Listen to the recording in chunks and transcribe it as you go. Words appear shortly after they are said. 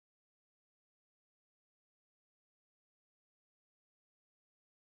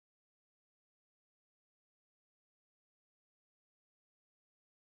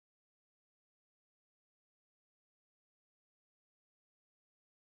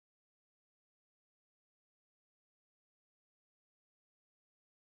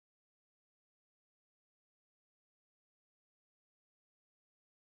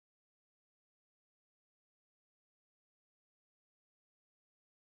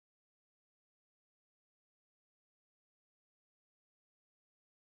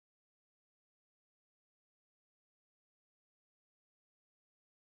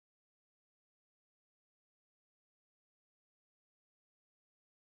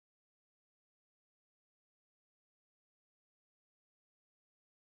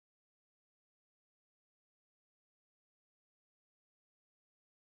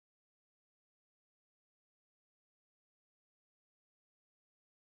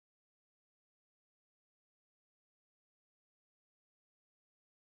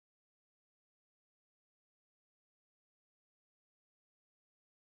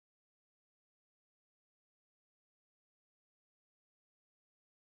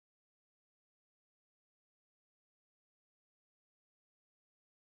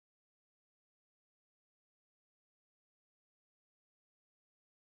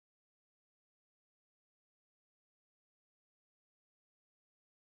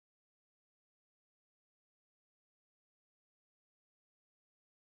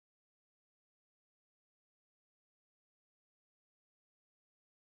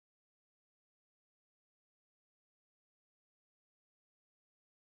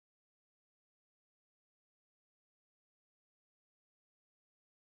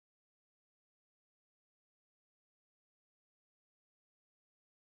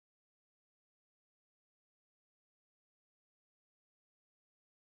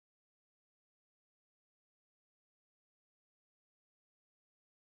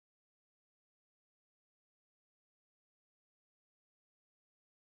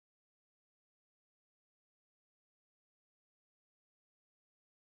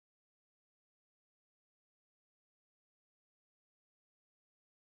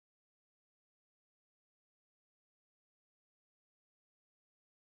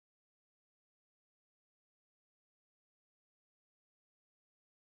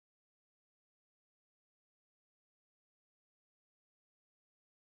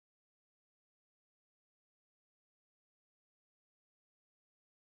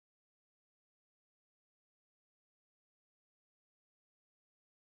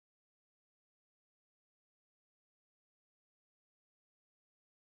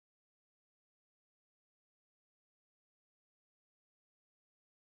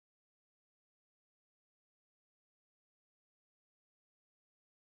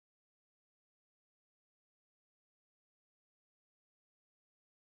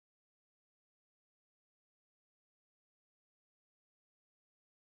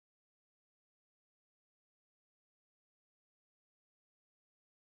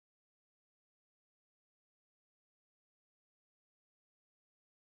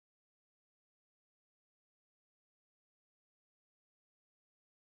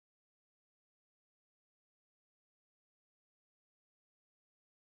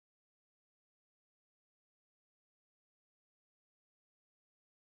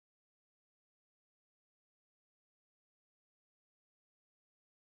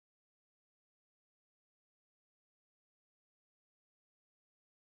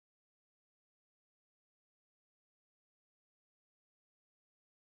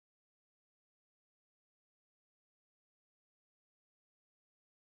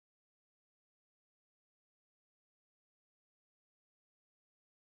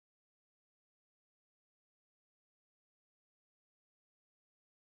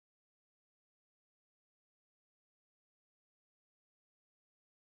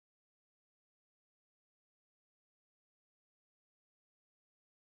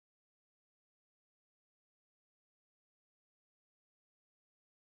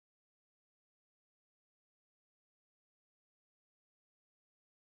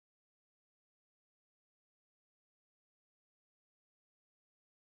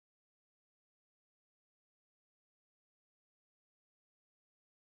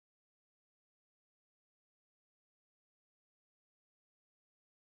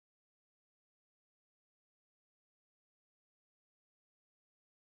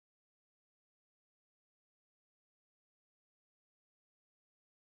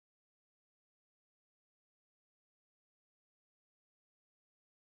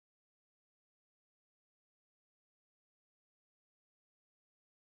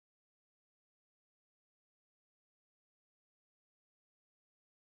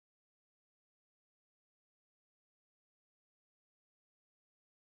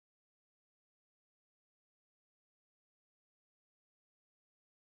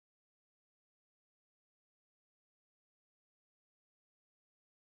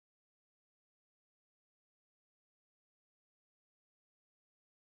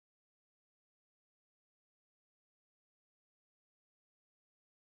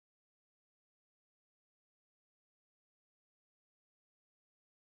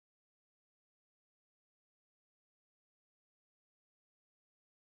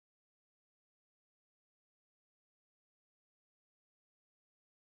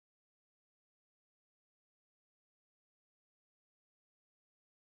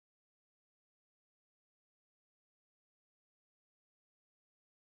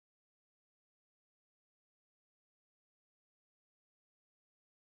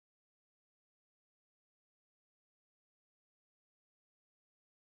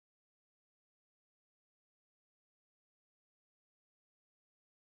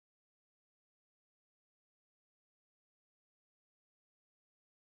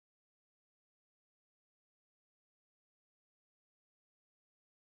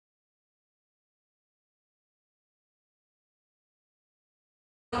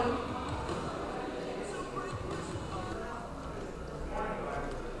Thanks,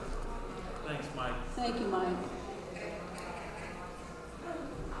 Mike. Thank you, Mike.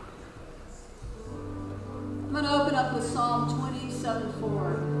 I'm going to open up with Psalm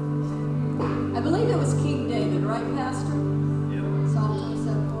 27:4. I believe it was King David, right, Pastor? Yeah. Psalm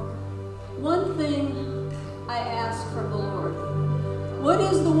 27:4. One thing I ask from the Lord. What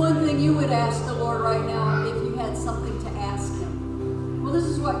is the one thing you would ask the Lord right now if you had something to ask Him? Well, this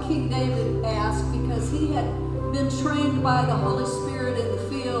is what King David asked because he had been trained by the Holy Spirit in the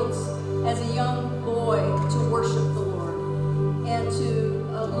fields as a young boy to worship the Lord and to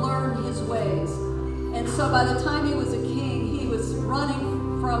learn His ways. And so by the time he was a king, he was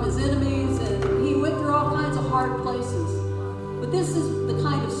running from his enemies and he went through all kinds of hard places. But this is the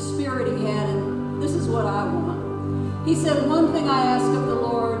kind of spirit he had, and this is what I want. He said, one thing I ask of the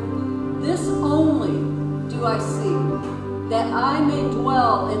Lord, this only do I seek, that I may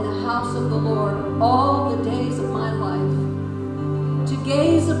dwell in the house of the Lord all the days of my life, to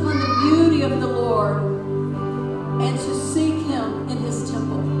gaze upon the beauty of the Lord and to seek Him in His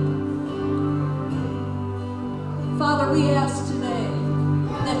temple. Father, we ask today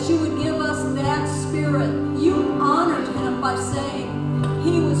that you would give us that spirit. You honored Him by saying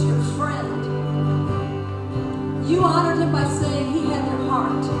He was your friend. You honored Him by saying He had your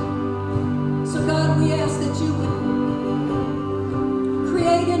heart. So God, we ask that you would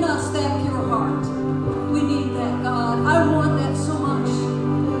create in us that pure heart. We need that, God. I want that so much.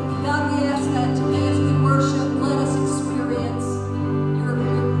 God, we ask that today as we worship, let us experience your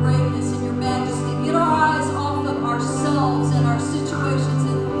greatness and your majesty. Get our eyes off of ourselves and our situations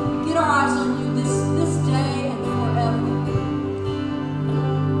and get our eyes on you this day and forever.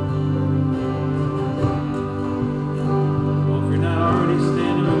 Well, if you're not already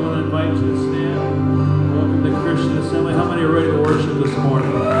standing, we want to invite you to stand. Welcome to Christian Assembly. How many are ready to worship this morning?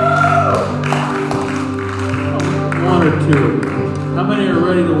 One or two. How many are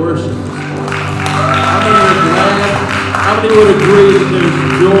ready to worship this morning? How many are glad? How many would agree that there's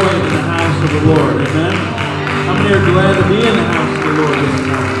joy in the house of the Lord? Amen? How many are glad to be in the house of the Lord this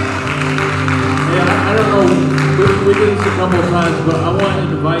morning? Hey, I don't know, we did this a couple of times, but I want to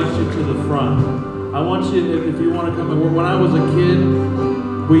invite you to the front. I want you, if you want to come in. When I was a kid,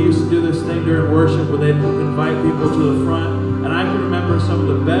 we used to do this thing during worship where they'd invite people to the front. And I can remember some of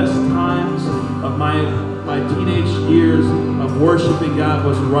the best times of my teenage years of worshiping God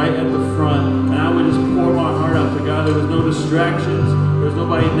was right at the front. And I would just pour my heart out to God. There was no distractions. There was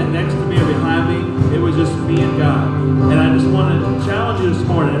nobody next to me or behind me. It was just me and God. And I just want to challenge you this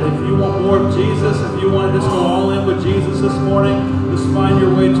morning. If you want more of Jesus, if you want to just go all in with Jesus this morning, just find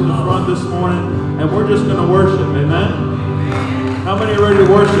your way to the front this morning. And we're just going to worship. Amen? How many are ready to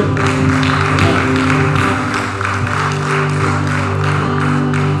worship?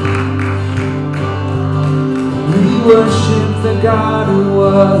 We worship the God who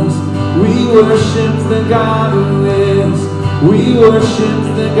was. We worship the God who is. We worship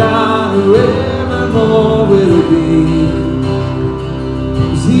the God who evermore will be.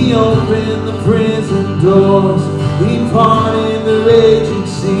 As He opened the prison doors, He parted the raging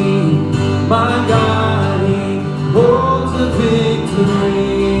sea. My God, He holds the victory.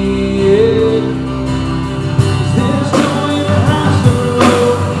 There's joy in the house of the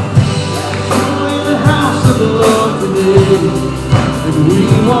Lord. Joy in the house of the Lord today. And we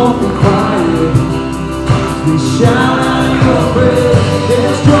won't be quiet. We shout out your praise.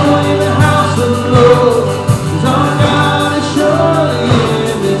 There's joy in the house of the Lord. 'Cause our God is surely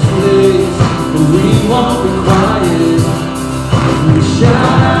in this place. And we won't be quiet. We shout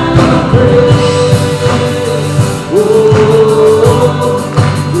out your praise. Oh,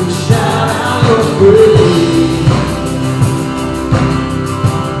 we shout out your praise.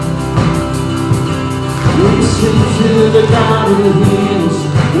 We sing to the God who heals.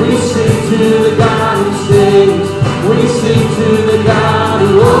 We sing to the God who saves. We sing to the God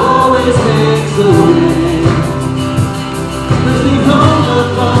who always makes a way. 'Cause He hung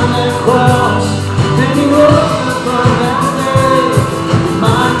up on that cross, and He rose up on that day.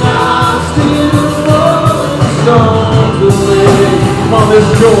 My God still rolling the stones away. Come on,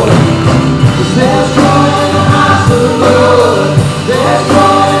 there's joy. 'Cause there's joy in the house of the Lord. There's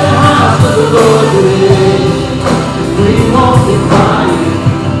joy in the house of the Lord today. We won't be quiet.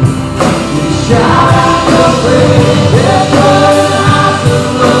 We shout out your praise. There's joy in the house of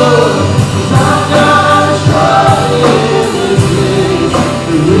the Lord. 'Cause our God is surely in this place.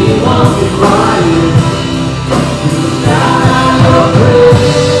 And we won't be quiet. We shout out your praise.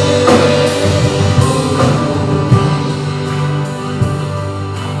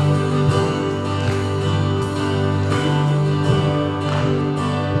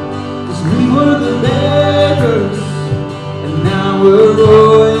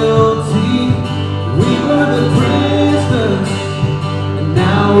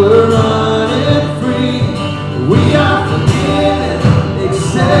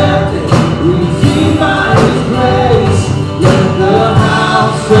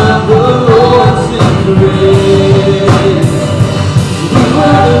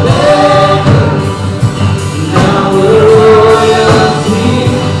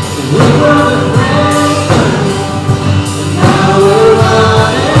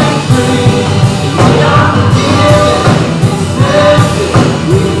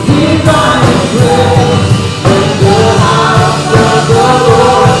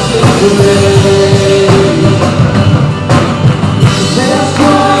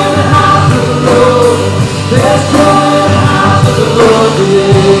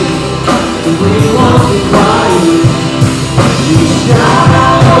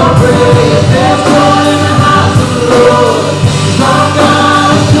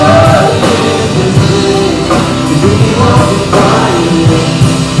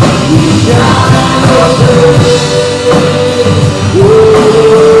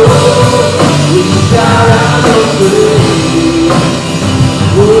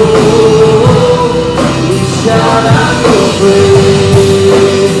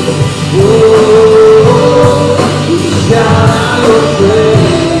 praise. Oh, we shout out your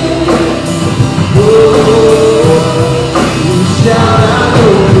praise. Oh, we shout out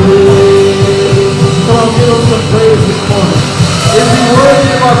your praise. Come on, give him some praise this morning. Is he worthy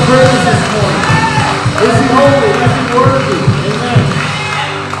of our praise this morning? Is he holy? Is he worthy? Amen.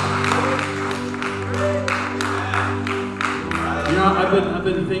 You know, I've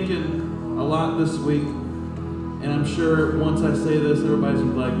been thinking a lot this week, and I'm sure once I say this, everybody's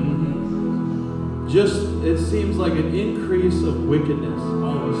like, Just, it seems like an increase of wickedness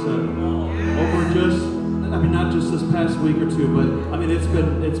all of a sudden. Over just, I mean, not just this past week or two, but I mean, it's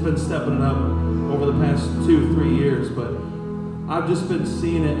been stepping up over the past 2-3 years, but I've just been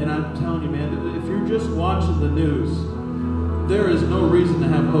seeing it, and I'm telling you, man, if you're just watching the news, there is no reason to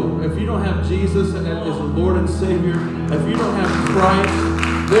have hope. If you don't have Jesus as the Lord and Savior, if you don't have Christ,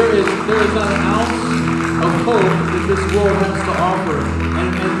 there is not an ounce of hope that this world has to offer.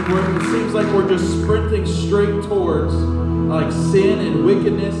 And it seems like we're just sprinting straight towards like sin and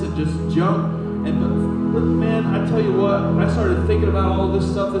wickedness and just junk. But man, I tell you what, I started thinking about all this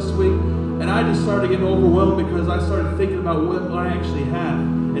stuff this week, and I just started getting overwhelmed because I started thinking about what I actually have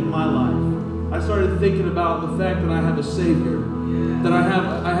in my life. I started thinking about the fact that I have a Savior, that I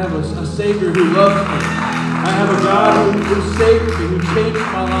have a Savior who loves me. I have a God who saved me, who changed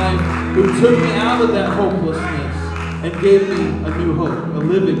my life, who took me out of that hopelessness and gave me a new hope, a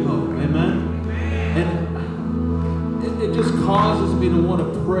living hope. Amen? And it just causes me to want to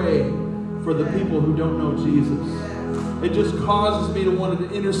pray for the people who don't know Jesus. It just causes me to want to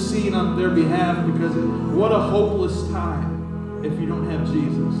intercede on their behalf, because what a hopeless time if you don't have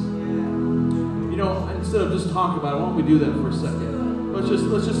Jesus. You know, instead of just talk about it, why don't we do that for a second? Let's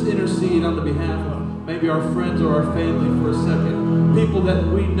just intercede on the behalf of maybe our friends or our family for a second. People that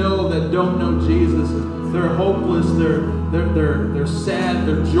we know that don't know Jesus. They're hopeless, they're sad,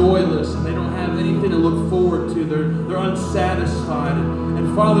 they're joyless, and they don't have anything to look forward to. They're unsatisfied.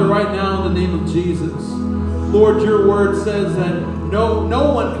 And Father, right now in the name of Jesus, Lord, your word says that no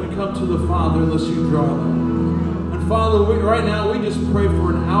one can come to the Father unless you draw them. And Father, right now we just pray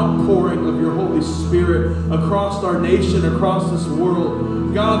for an outpouring of your Holy Spirit across our nation, across this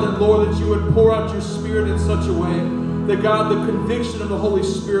world. God, that Lord, that you would pour out your Spirit in such a way that, God, the conviction of the Holy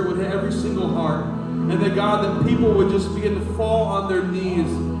Spirit would hit every single heart. And that, God, that people would just begin to fall on their knees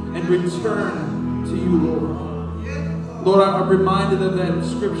and return to you, Lord. Lord, I'm reminded of that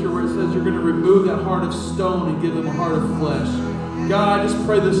scripture where it says you're going to remove that heart of stone and give them a heart of flesh. God, I just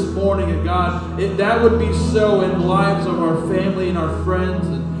pray this morning, and God, that would be so in the lives of our family and our friends,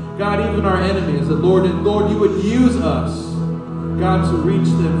 and God, even our enemies, that Lord, you would use us, God, to reach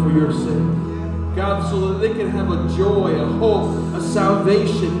them for your sake. God, so that they can have a joy, a hope, a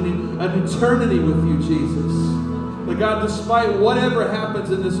salvation, an eternity with you, Jesus. But God, despite whatever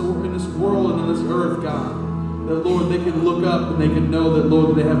happens in this world and in this earth, God, that Lord, they can look up and they can know that,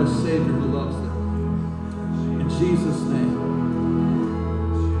 Lord, they have a Savior who loves them. In Jesus' name.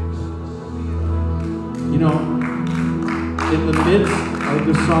 You know, in the midst, like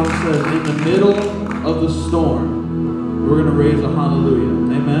the song says, in the middle of the storm, we're going to raise a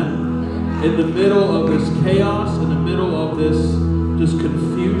hallelujah. Amen? In the middle of this chaos, in the middle of this just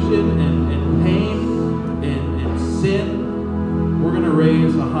confusion and pain and sin, we're going to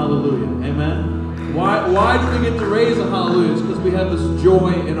raise a hallelujah. Amen? Why do we get to raise a hallelujah? It's because we have this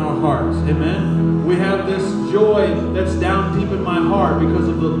joy in our hearts. Amen? We have this joy that's down deep in my heart because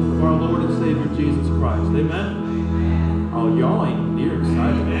of our Lord and Savior Jesus Christ. Amen? Oh, y'all ain't near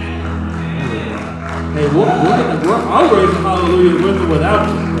excited. Hey, I'll raise a hallelujah with or without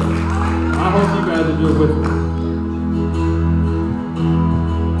you. I hope you guys will do it with me.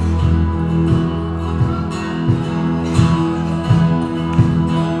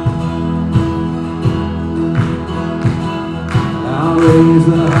 I'll raise a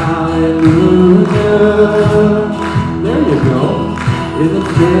hallelujah. There you go. In the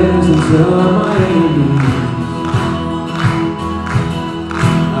presence of my enemies.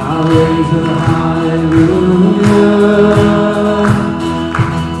 I'll raise a hallelujah.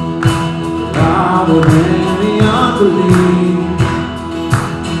 Louder than the unbelief.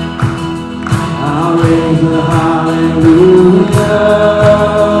 I'll raise a hallelujah.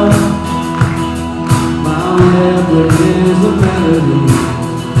 My weapon is a melody.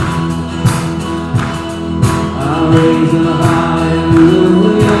 I'll raise a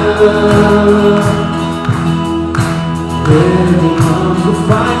hallelujah. Heaven comes to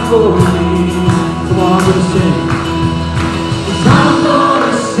fight for me. Come on, let's sing. 'Cause I'm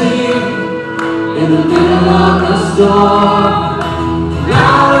gonna sing in the middle of the storm.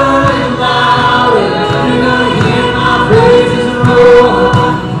 Louder and louder, you're gonna hear my praise.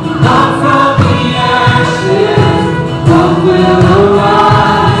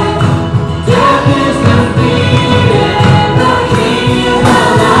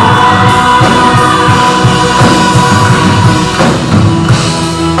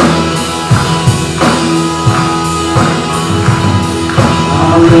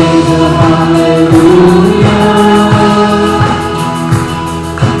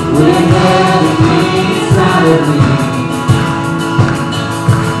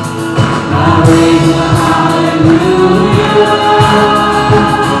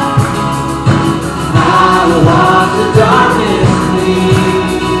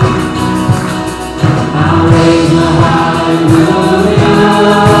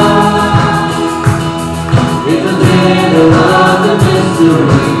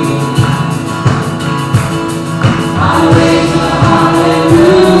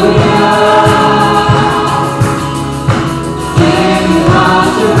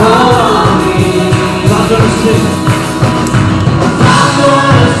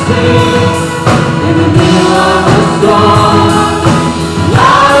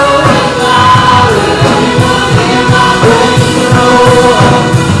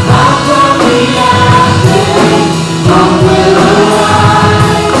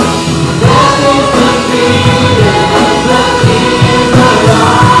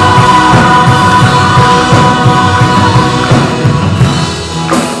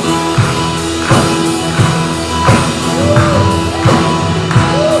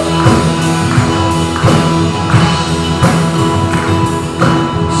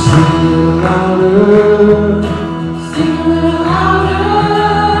 louder. Sing a little louder.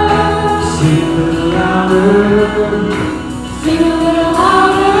 Sing a little louder. Sing a little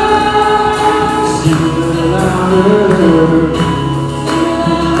louder. Sing a little louder. Sing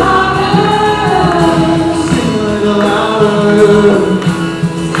a little louder. Sing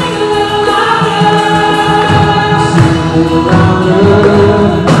a little louder. Sing a little louder.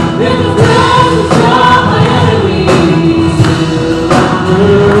 In the presence of my enemies. Sing a little louder.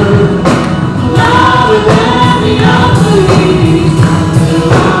 Louder than the unbelief. Sing a little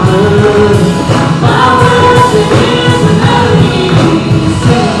louder. My worship is a melody.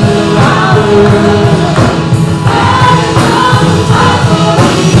 Sing a little louder. And it comes to fight for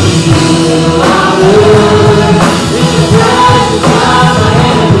me. Sing a little louder. In the presence of my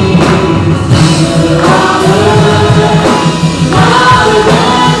enemies. Sing a little louder. Louder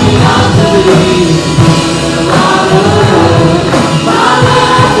than the unbelief. Sing a little louder. My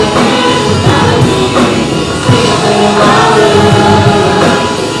worship is a melody. Sing a little louder.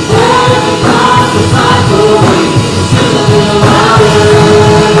 When it comes to fight for me. Sing a little louder.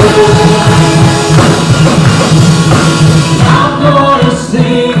 I'm gonna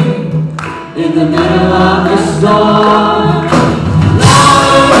sing in the middle of the storm.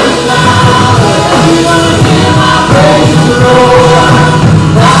 Louder and louder, you're gonna hear my praise roar.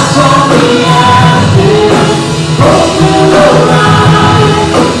 Back from the ashes, hope will arise.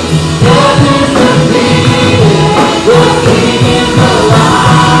 Death is defeated, the King is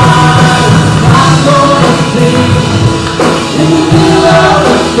alive. I'm gonna sing in the middle of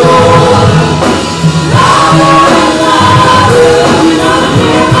the storm. Louder and louder, you're gonna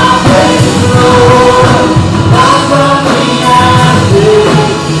hear my praise roar. Back from the ashes,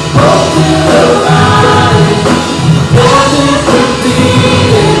 hope will arise. Death is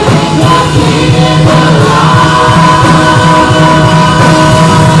defeated, the King is alive.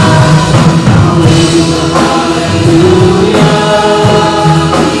 I'll raise a hallelujah.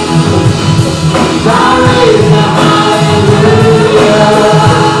 I'll raise a hallelujah.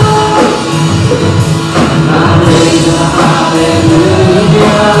 I'll raise a hallelujah.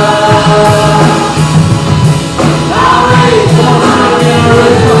 I'll raise a hallelujah.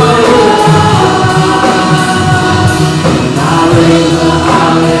 I'll raise a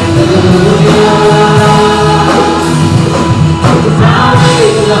hallelujah. I'll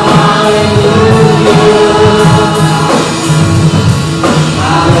raise a hallelujah.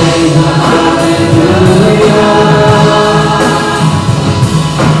 I'll raise a hallelujah.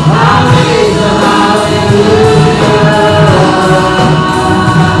 I'll raise a hallelujah.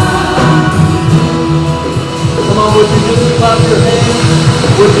 Come on, would you just clap your hands?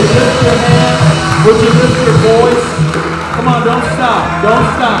 Would you lift your hands? Would you lift your voice? Come on, don't stop. Don't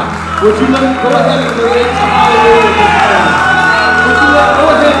stop. Would you go ahead and raise a hallelujah this morning? Would you go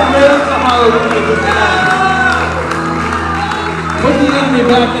ahead and raise a hallelujah this morning? Put the enemy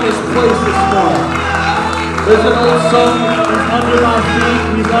back in his place this morning. There's an old song, he's under my feet,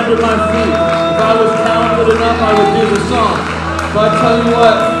 he's under my feet. If I was talented enough, I would do the song. But I tell you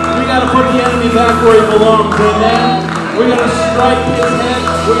what, we got to put the enemy back where he belongs, amen? We got to strike his head,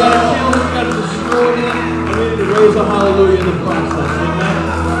 we got to kill him, we got to destroy him, and we need to raise a hallelujah in the process, amen?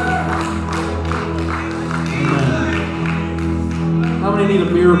 Amen. How many need a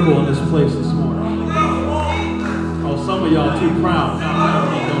miracle in this place this morning? Oh, some of y'all too proud. I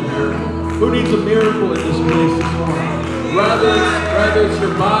don't need no miracle. Who needs a miracle in this place this morning? Rather it's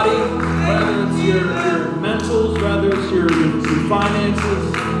your body, rather it's your mentals, rather it's your finances,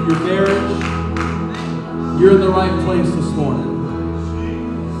 your marriage. You're in the right place this morning.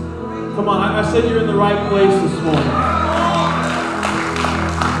 Come on, I said you're in the right place this morning.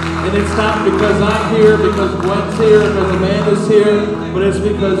 And it's not because I'm here, because Gwen's here, because Amanda's here, but it's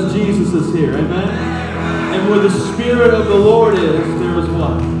because Jesus is here. Amen? And where the Spirit of the Lord is, there is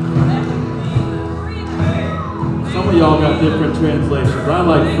what? Some of y'all got different translations. I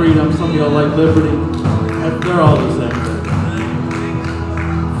like freedom. Some of y'all like liberty. They're all the same.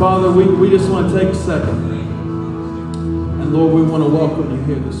 Father, we just want to take a second. And Lord, we want to welcome you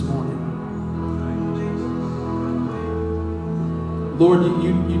here this morning. Lord,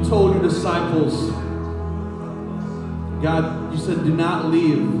 you told your disciples, God, you said, do not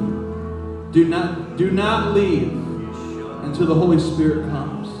leave. Do not leave until the Holy Spirit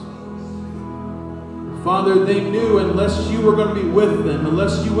comes. Father, they knew unless you were going to be with them,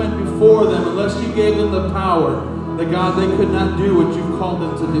 unless you went before them, unless you gave them the power, that God, they could not do what you've called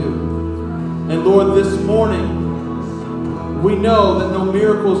them to do. And Lord, this morning, we know that no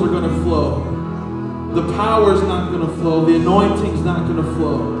miracles are going to flow. The power is not going to flow. The anointing is not going to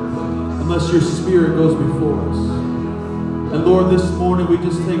flow unless your Spirit goes before us. And Lord, this morning we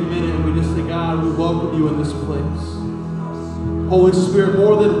just take a minute and we just say, God, we welcome you in this place. Holy Spirit,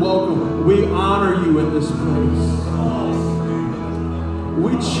 more than welcome, we honor you in this place.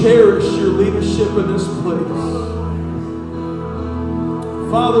 We cherish your leadership in this place.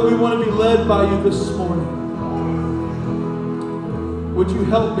 Father, we want to be led by you this morning. Would you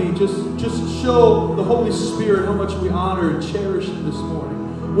help me just show the Holy Spirit how much we honor and cherish him this morning?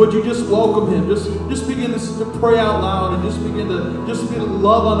 Would you just welcome him? Just begin to pray out loud and just begin to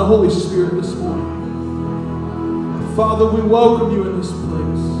love on the Holy Spirit this morning. Father, we welcome you in this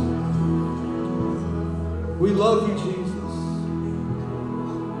place. We love you, Jesus.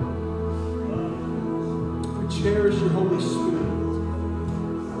 We cherish your Holy Spirit.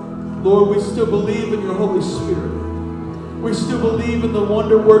 Lord, we still believe in your Holy Spirit. We still believe in the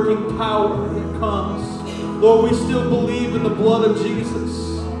wonder-working power that comes. Lord, we still believe in the blood of Jesus.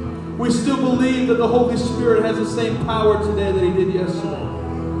 We still believe that the Holy Spirit has the same power today that he did yesterday.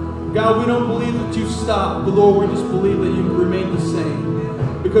 God, we don't believe that you've stopped, but Lord, we just believe that you remain the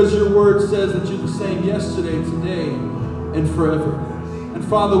same. Because your word says that you're the same yesterday, today, and forever. And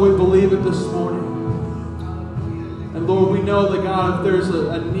Father, we believe it this morning. And Lord, we know that God, if there's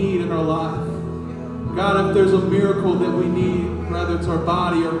a need in our life, God, if there's a miracle that we need, whether it's our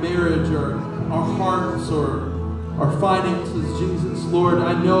body, our marriage, or our hearts, or our finances, Jesus, Lord,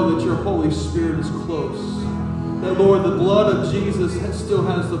 I know that your Holy Spirit is close. That, Lord, the blood of Jesus still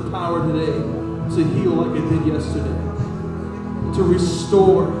has the power today to heal like it did yesterday, to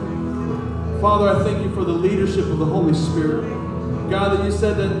restore. Father, I thank you for the leadership of the Holy Spirit. God, that you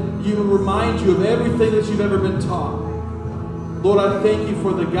said that you will remind you of everything that you've ever been taught. Lord, I thank you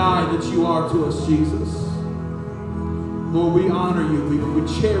for the guide that you are to us, Jesus. Lord, we honor you, we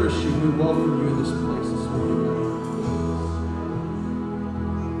cherish you, we welcome you in this place this morning, God.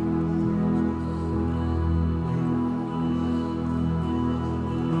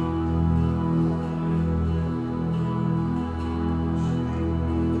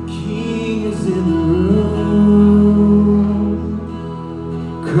 The King is in the room.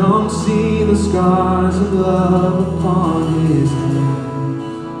 Come see the scars of love upon his hands.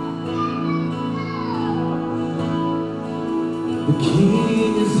 The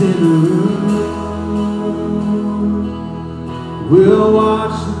King is in the room. We'll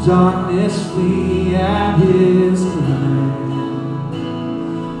watch the darkness flee at his command.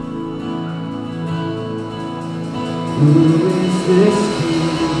 Who is this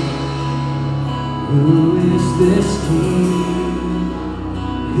King? Who is this King?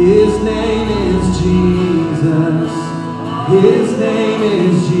 His name is Jesus. His name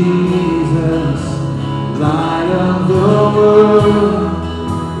is Jesus. Light of the world.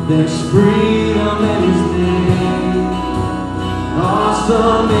 There's freedom in his name.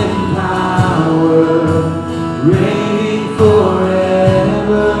 Awesome in power. Reigning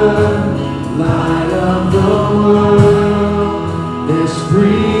forever. Light of the world. There's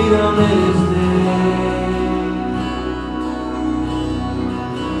freedom in his name.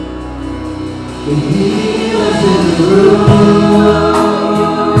 The healer's in the room.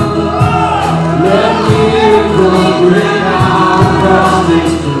 Let miracles break out across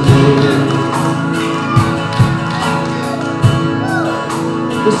this room.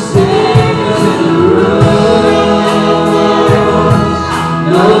 The Savior's in the room.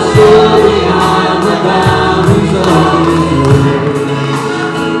 No soul behind the boundaries of his grace.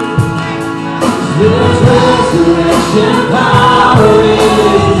 There's resurrection power in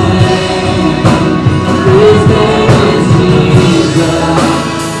his name. His name is Jesus.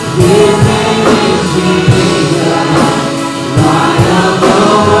 His name is Jesus. Light of the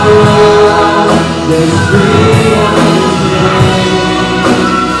world. There's freedom in his name.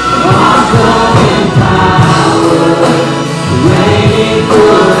 Awesome in power. Reigning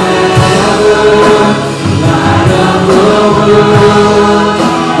forever. Light of the world.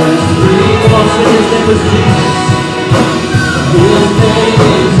 There's freedom. Come on, sing his name is Jesus. His name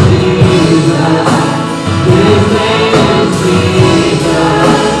is Jesus. His name is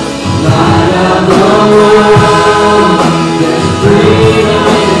Jesus. Light of the world. There's freedom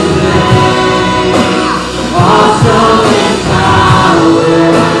in his name. Awesome in power.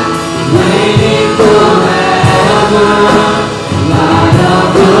 Reigning forever. Light of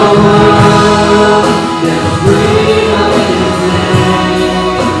the world. There's freedom in his name.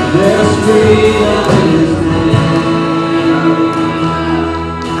 There's freedom in his name.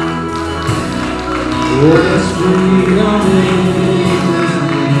 There's freedom in his name.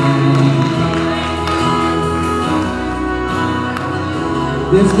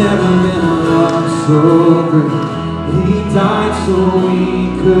 There's never been a love so great. He died so we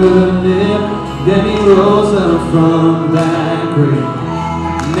could live. Then he rose up from that grave.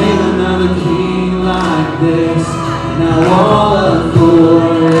 Name another king like this. Now all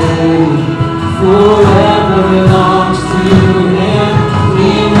authority forever belongs to him.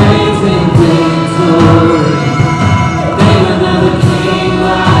 He reigns in victory. Name another king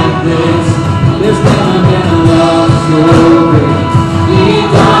like this. There's never been a love so great. He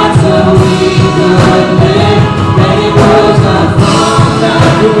died so we could live. Then he rose up from that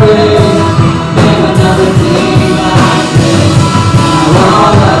grave. Name another king like this. Now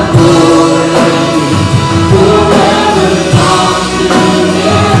all authority forever belongs to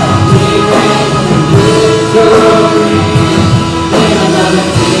him. He reigns in victory. Name another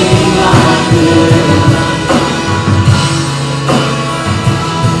king like this.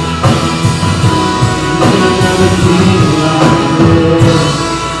 Name another king like this.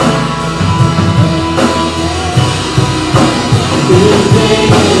 His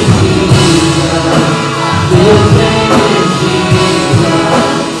name is Jesus. His name is Jesus.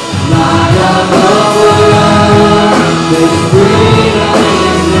 Light of the world. There's freedom in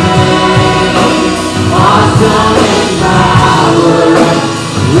his name. Awesome in power.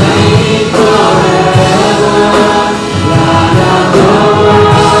 Reigning forever. Light of the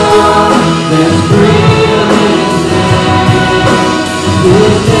world. There's freedom in his name.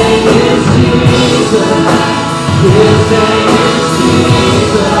 His name is Jesus. His name is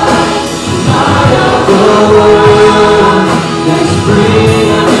Jesus. Light of the world. There's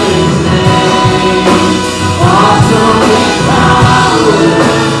freedom in his name. Awesome in power.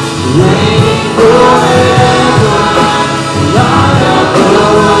 Reigning forever. Light of the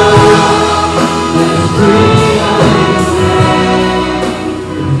world. There's freedom in his name.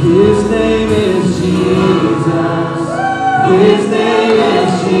 His name is Jesus. His name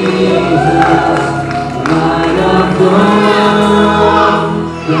is Jesus. Light of the world.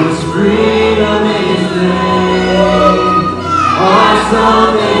 There's freedom in his name.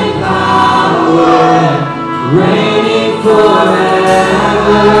 Awesome in power. Reigning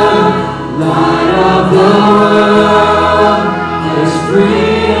forever. Light of the world. There's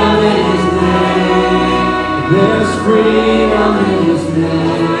freedom in his name. There's freedom in his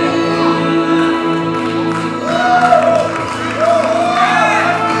name.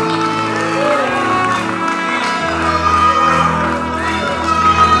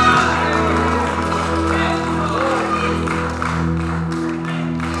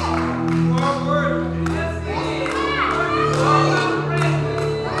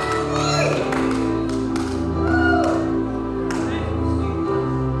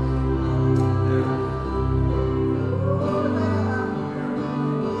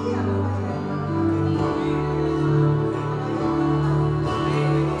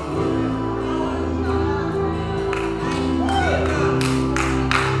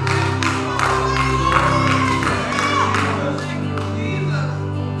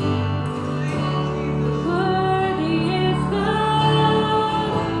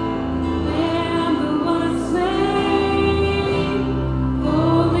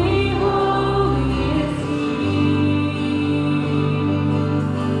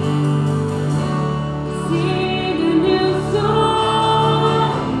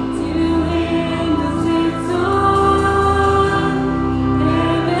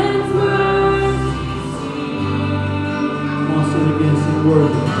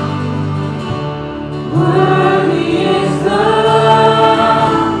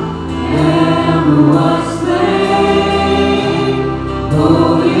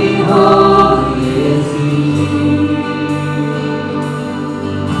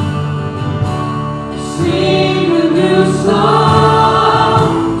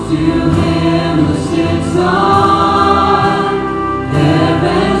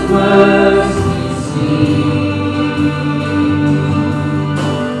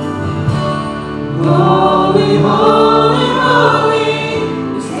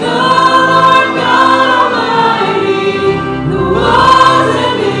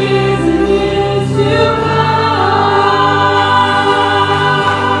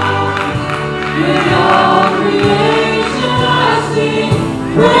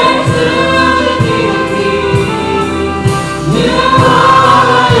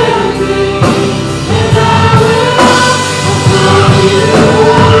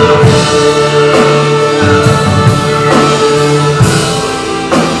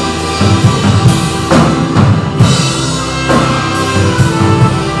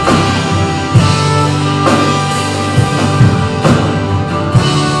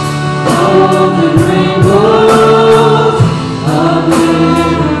 Golden rainbows of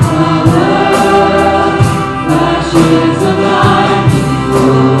living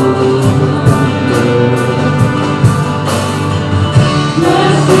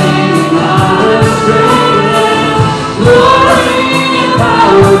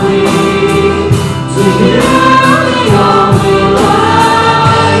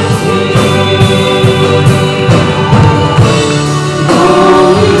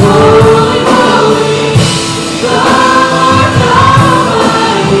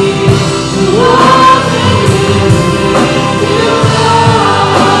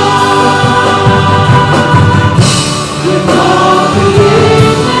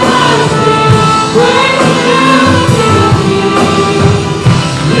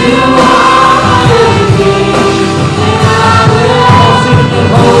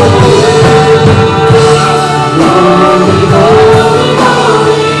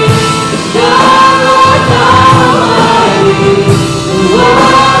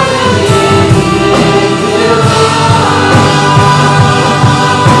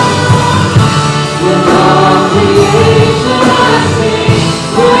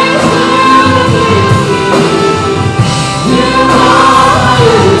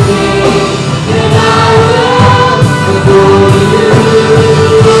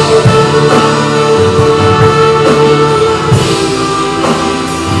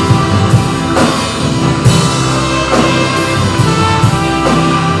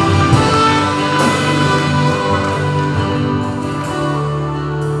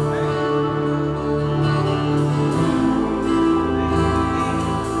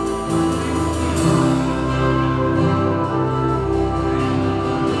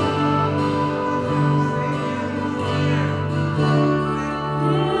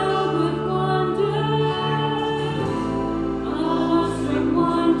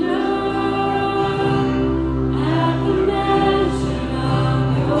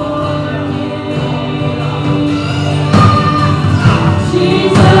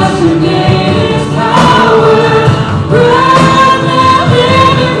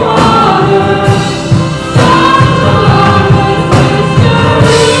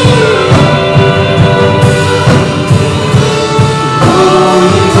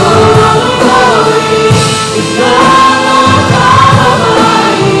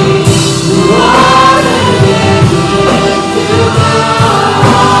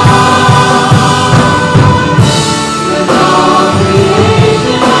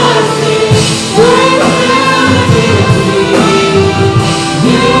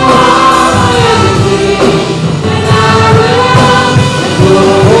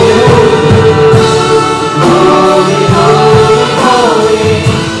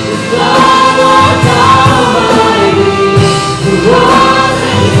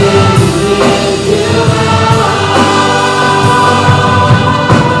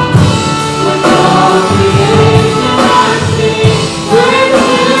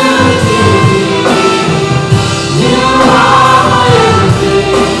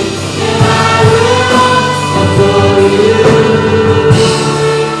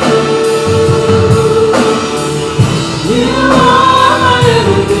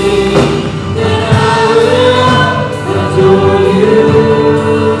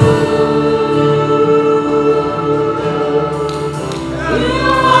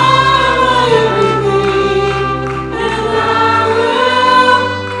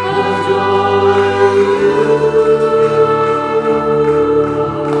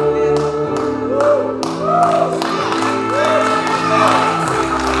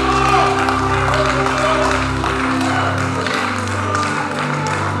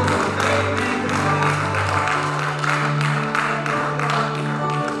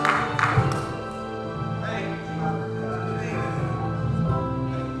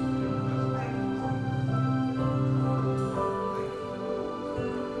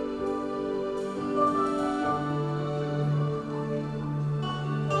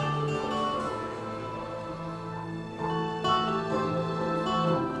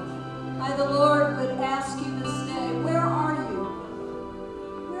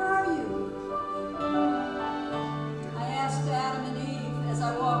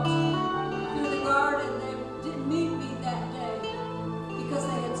walked through the garden, they didn't meet me that day because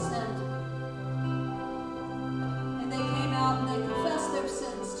they had sinned. And they came out and they confessed their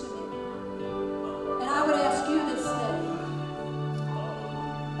sins to me. And I would ask you this day,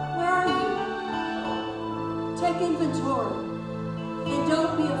 where are you? Take inventory and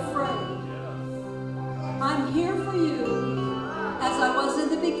don't be afraid. I'm here for you as I was in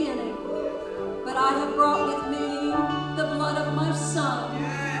the beginning, but I have brought with me the blood of my Son.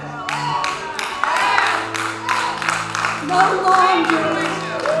 No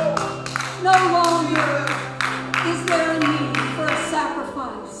longer is there a need for a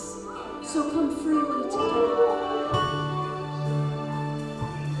sacrifice. So come freely today.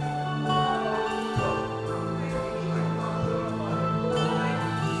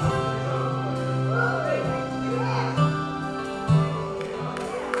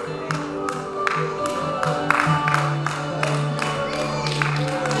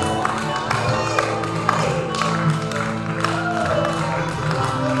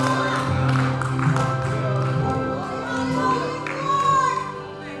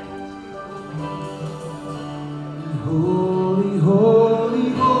 Holy, holy,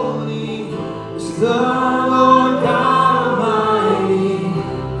 holy is the Lord God Almighty,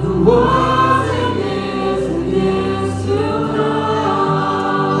 who was and is till now.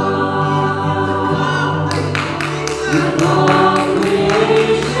 With all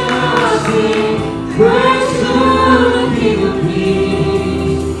creation sing praise to the King of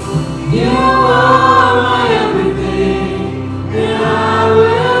Kings. You are my everything, and I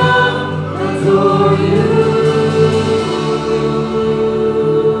will adore you.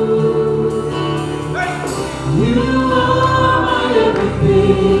 You are my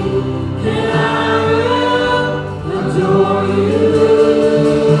everything, and I will adore you.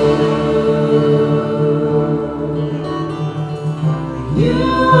 You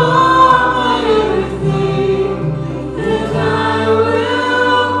are my everything, and I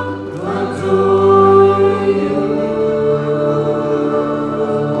will adore you.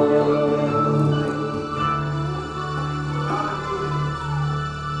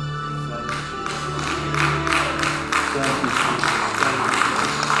 Thank you, Jesus.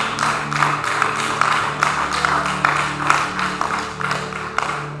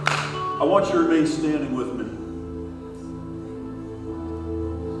 I want you to remain standing with me.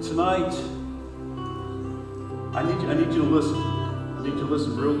 Tonight, I need you to listen. I need you to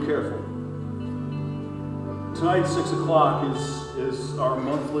listen real careful. Tonight, 6 o'clock is our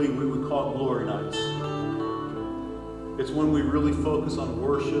monthly, we would call it Glory Nights. It's when we really focus on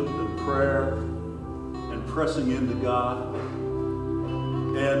worship and prayer and pressing into God.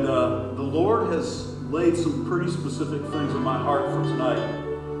 And the Lord has laid some pretty specific things in my heart for tonight.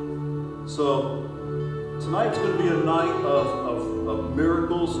 So tonight's going to be a night of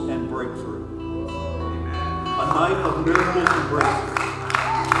miracles and breakthrough. A night of miracles and breakthrough.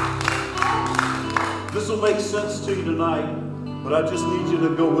 This will make sense to you tonight, but I just need you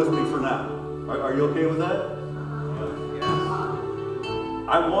to go with me for now. Are you okay with that?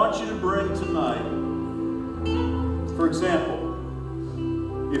 I want you to bring tonight, for example,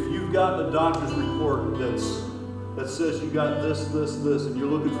 if you've got a doctor's report that says you got this, and you're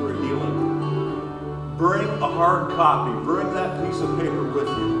looking for a healing, bring a hard copy. Bring that piece of paper with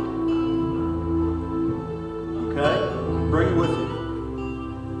you. Okay? Bring it with you.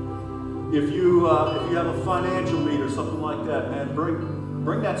 If you have a financial need or something like that, man,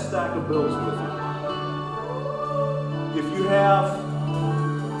 bring that stack of bills with you. If you have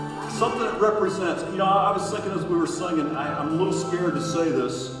something that represents, I was thinking as we were singing, I'm a little scared to say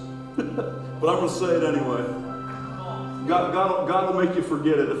this, but I'm going to say it anyway. God will make you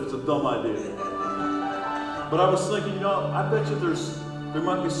forget it if it's a dumb idea. But I was thinking, I bet you there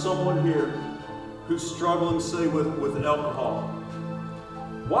might be someone here who's struggling, say, with alcohol.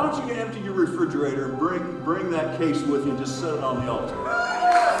 Why don't you empty your refrigerator and bring that case with you and just set it on the altar?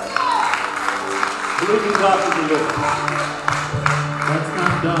 Believe in God for deliverance. That's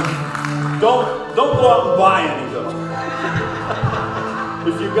not done. Don't go out and buy any though.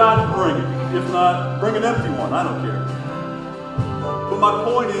 If you got it, bring it. If not, bring an empty one. I don't care. But my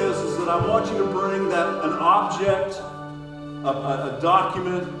point is that I want you to bring an object, a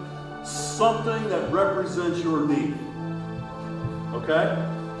document, something that represents your need. Okay?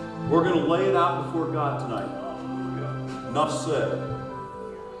 We're going to lay it out before God tonight. Enough said.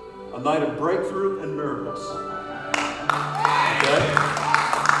 A night of breakthrough and miracles. Okay?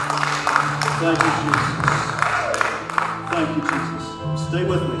 Thank you, Jesus. Thank you, Jesus. Stay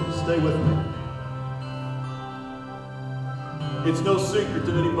with me. Stay with me. It's no secret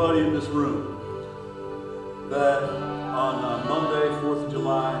to anybody in this room that on Monday, 4th of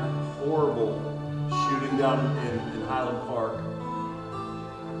July, horrible shooting down in Highland Park.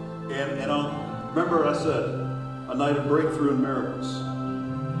 And remember I said, a night of breakthrough and miracles.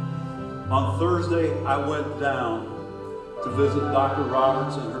 On Thursday, I went down to visit Dr.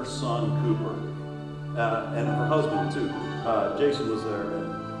 Roberts and her son, Cooper, and her husband, too. Jason was there.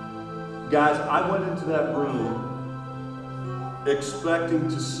 And guys, I went into that room expecting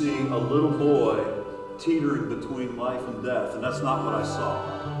to see a little boy teetering between life and death, and that's not what I saw.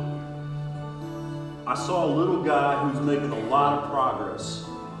 I saw a little guy who's making a lot of progress.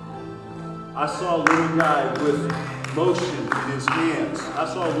 I saw a little guy with motion in his hands. I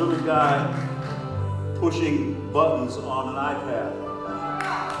saw a little guy pushing buttons on an iPad.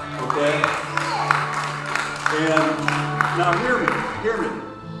 Okay? And now hear me.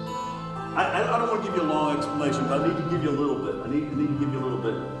 I don't want to give you a long explanation, but I need to give you a little bit. I need to give you a little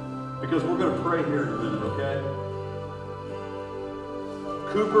bit. Because we're going to pray here in a minute, okay?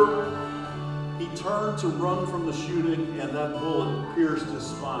 Cooper, he turned to run from the shooting, and that bullet pierced his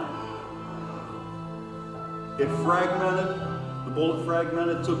spine. It fragmented, the bullet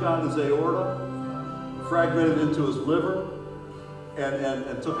fragmented, took out his aorta, fragmented into his liver,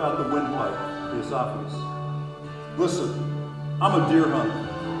 and took out the windpipe, the esophagus. Listen, I'm a deer hunter,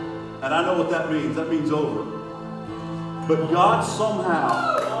 and I know what that means. That means over. But God somehow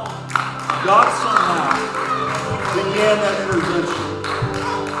began that intervention.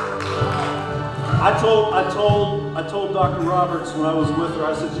 I told Dr. Roberts when I was with her,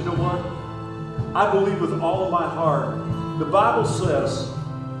 I said, you know what? I believe with all of my heart. The Bible says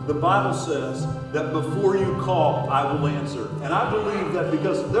that before you call, I will answer. And I believe that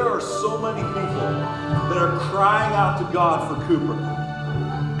because there are so many people that are crying out to God for Cooper.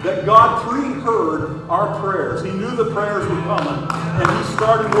 That God pre-heard our prayers. He knew the prayers were coming, and He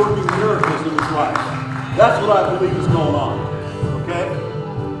started working miracles in his life. That's what I believe is going on. Okay?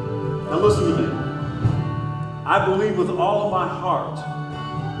 Now listen to me. I believe with all of my heart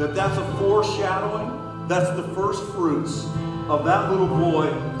that that's a foreshadowing, that's the first fruits of that little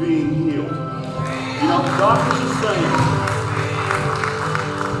boy being healed. You know, the doctors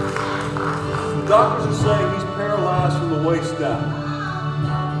are saying he's paralyzed from the waist down.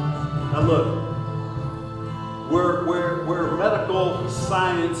 Now look, where medical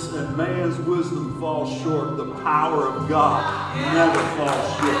science and man's wisdom falls short, the power of God never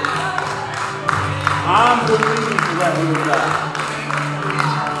falls short. I'm believing for that little guy.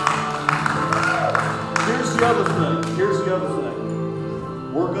 Here's the other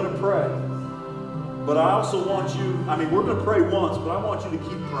thing. We're going to pray. But I also want you, we're going to pray once, but I want you to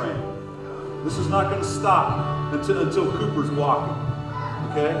keep praying. This is not going to stop until Cooper's walking.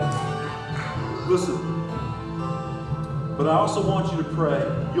 Okay? Listen. But I also want you to pray.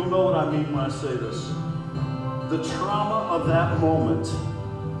 You'll know what I mean when I say this. The trauma of that moment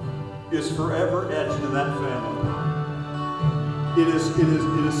is forever etched in that family. It is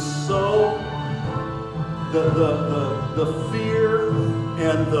so the fear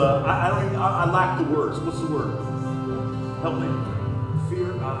and I lack the words. What's the word? Help me.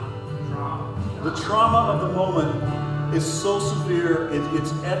 Fear. Trauma. The trauma of the moment is so severe,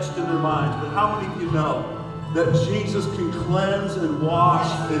 it's etched in their minds. But how many of you know that Jesus can cleanse and wash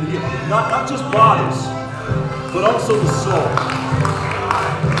and heal, not just bodies, but also the soul?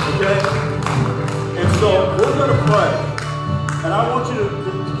 Okay? And so we're going to pray. And I want you to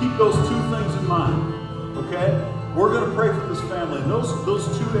keep those two things in mind. Okay? We're going to pray for this family. And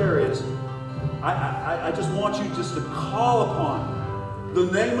those two areas, I just want you just to call upon the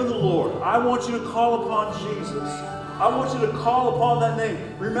name of the Lord. I want you to call upon Jesus. I want you to call upon that name.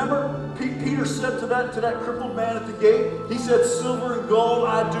 Remember, Peter said to that crippled man at the gate, he said, silver and gold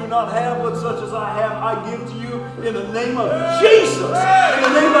I do not have, but such as I have, I give to you in the name of Jesus. In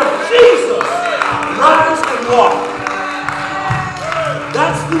the name of Jesus. Rise and walk.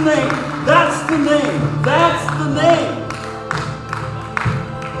 That's the name. That's the name. That's the name.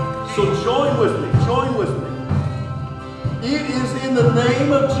 So join with me. Join with me. It is in the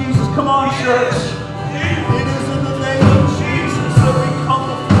name of Jesus. Come on, church. It is in the name of Jesus that we come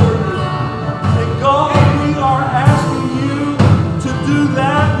before you. And God, we are asking you to do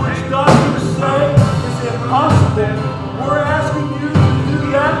that which doctors say is impossible. We're asking you to do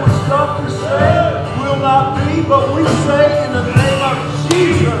that which doctors say will not be, but we say in the name of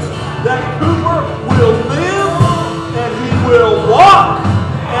Jesus that Cooper will live and he will walk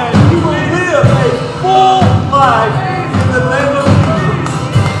and he will live a full life in the name of Jesus.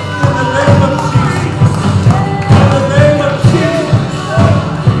 In the name of Jesus.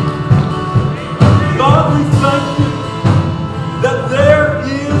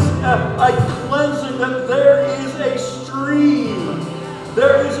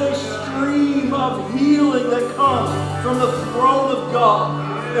 of healing that comes from the throne of God.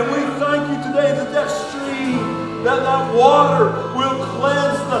 And we thank you today that that stream, that water will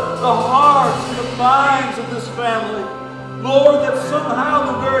cleanse the hearts and the minds of this family. Lord, that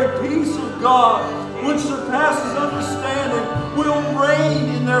somehow the very peace of God, which surpasses understanding, will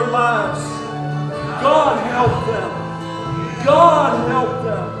reign in their lives. God help them. God help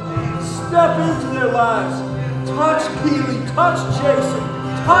them. Step into their lives. Touch Keely, touch Jason,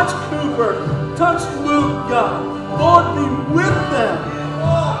 touch Cooper, touch Luke, God. Lord, be with them.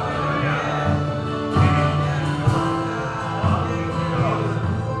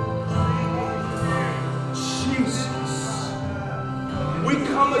 Jesus, we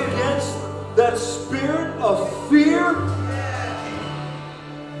come against that spirit of fear.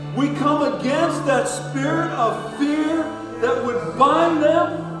 We come against that spirit of fear that would bind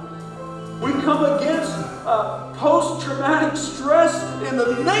them. We come against post-traumatic stress in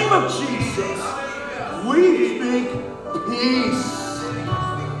the name of Jesus. We speak peace.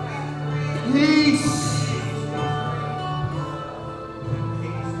 Peace.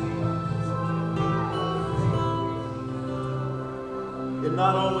 And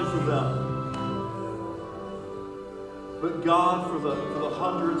not only for them, but God, for the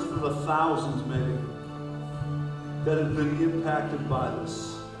hundreds, for the thousands maybe, that have been impacted by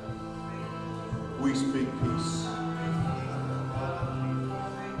this. We speak peace.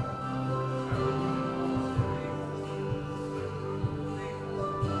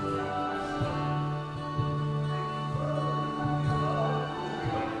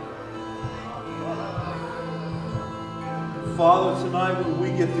 Father, tonight when we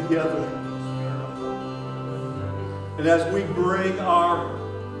get together, and as we bring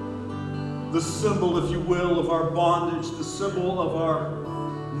the symbol, if you will, of our bondage, the symbol of our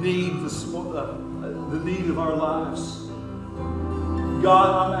need, the need of our lives. God,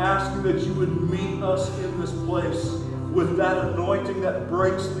 I'm asking that you would meet us in this place with that anointing that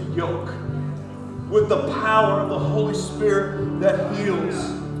breaks the yoke, with the power of the Holy Spirit that heals,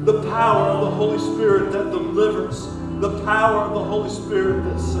 the power of the Holy Spirit that delivers, the power of the Holy Spirit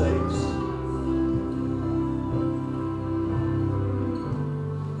that saves.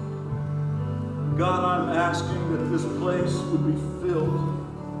 God, I'm asking that this place would be filled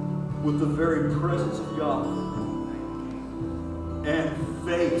with the very presence of God and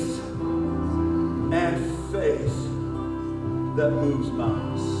faith that moves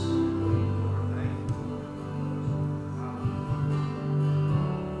mountains.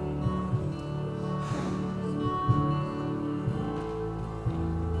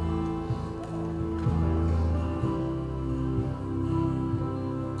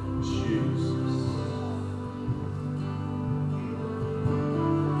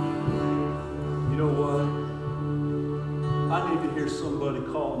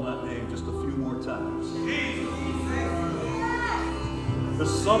 Calling that name just a few more times.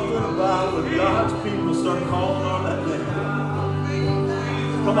 There's something about when God's people start calling on that name.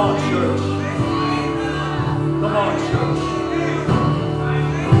 Come on, church. Come on, church.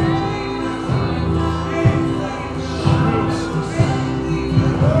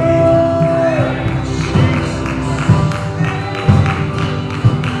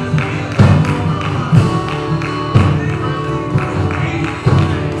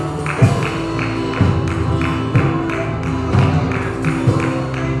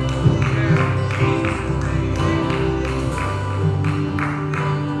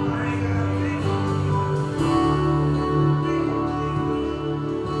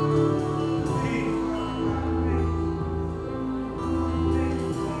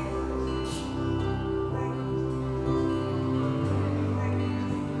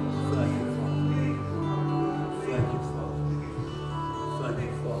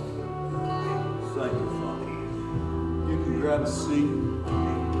 Grab a seat.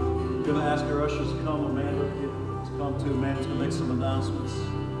 I'm going to ask our ushers to come. Amanda's going to make some announcements.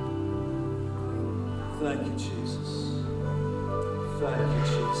 Thank you, Jesus. Thank you,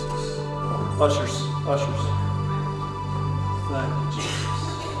 Jesus. Ushers. Thank you, Jesus.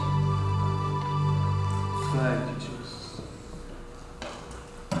 Thank you, Jesus.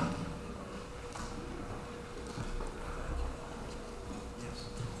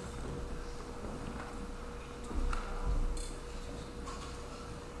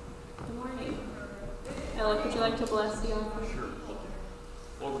 Would you like to bless the offering? Sure.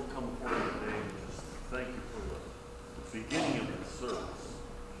 Lord, we come before you today and just thank you for the beginning of the service,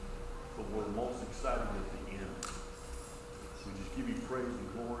 but we're most excited at the end. We just give you praise and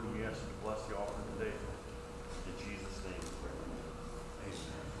glory, and we ask you to bless the offering today. In Jesus' name, we pray.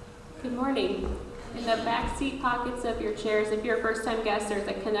 Amen. Good morning. In the back seat pockets of your chairs, if you're a first-time guest, there's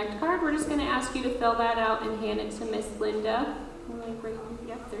a Connect card. We're just going to ask you to fill that out and hand it to Miss Linda.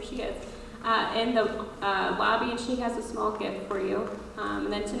 Yep, there she is. In the lobby, and she has a small gift for you.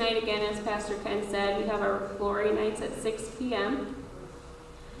 And then tonight, again, as Pastor Ken said, we have our glory nights at 6 p.m.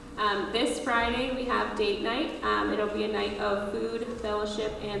 This Friday, we have date night. It'll be a night of food,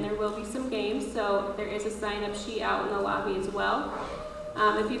 fellowship, and there will be some games. So there is a sign-up sheet out in the lobby as well,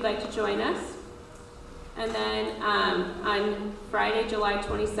 if you'd like to join us. And then on Friday, July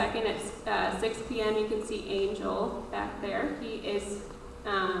 22nd at 6 p.m., you can see Angel back there. He is,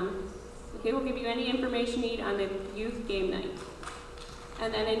 he will give you any information you need on the youth game night.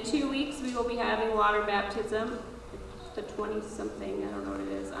 And then in 2 weeks, we will be having water baptism, the 20-something, I don't know what it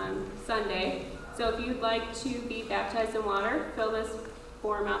is, on Sunday. So if you'd like to be baptized in water, fill this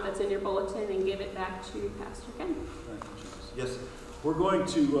form out that's in your bulletin and give it back to Pastor Ken. Thank you, Jesus. Yes. We're going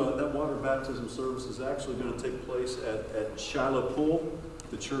to, that water baptism service is actually going to take place at Shiloh Pool.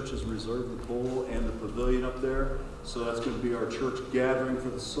 The church has reserved the pool and the pavilion up there. So that's going to be our church gathering for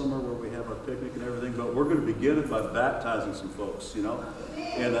the summer where we have our picnic and everything. But we're going to begin it by baptizing some folks, you know.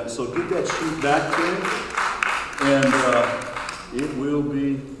 And so get that sheet back there. And it will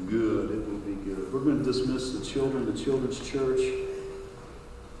be good. It will be good. We're going to dismiss the children, the children's church.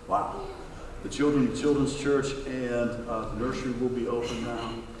 Wow. The children's church and the nursery will be open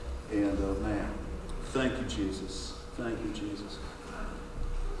now. And man, thank you, Jesus. Thank you, Jesus.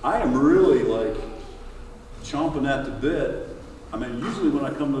 I am really like chomping at the bit. I mean, usually when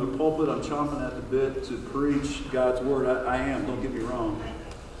I come to the pulpit, I'm chomping at the bit to preach God's word. I am, don't get me wrong.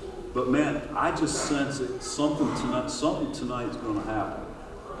 But man, I just sense that something tonight is going to happen.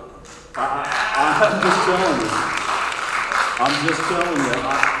 I'm just telling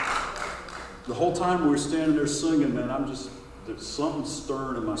you. The whole time we were standing there singing, man, there's something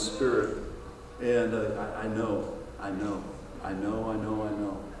stirring in my spirit. And I know.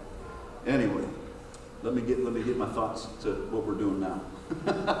 Anyway, let me get my thoughts to what we're doing now.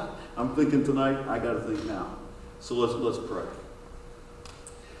 I'm thinking tonight, I got to think now. So let's pray.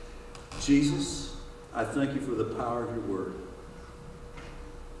 Jesus, I thank you for the power of your word.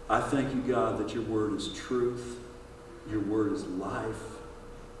 I thank you, God, that your word is truth. Your word is life.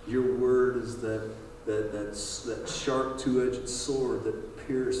 Your word is that sharp two-edged sword that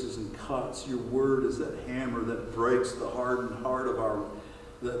pierces and cuts. Your word is that hammer that breaks the hardened heart of our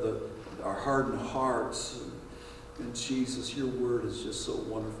hardened hearts. And Jesus, your word is just so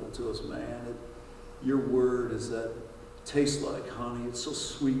wonderful to us, man. Your word is that tastes like honey. It's so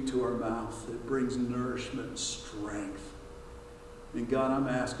sweet to our mouth. It brings nourishment and strength. And God, I'm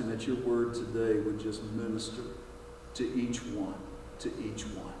asking that your word today would just minister to each one.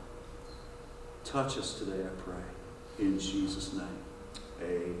 Touch us today, I pray. In Jesus' name,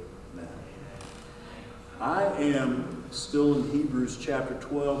 amen. I am still in Hebrews chapter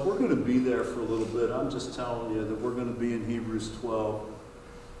 12. We're going to be there for a little bit. I'm just telling you that we're going to be in Hebrews 12.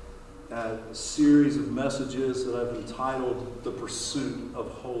 A series of messages that I've entitled The Pursuit of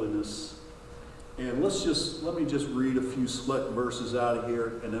Holiness. And let me just read a few select verses out of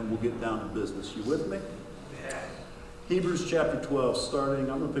here, and then we'll get down to business. You with me? Yeah. Hebrews chapter 12, I'm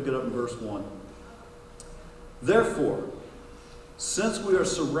going to pick it up in verse 1. Therefore, since we are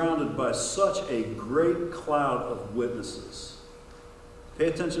surrounded by such a great cloud of witnesses, pay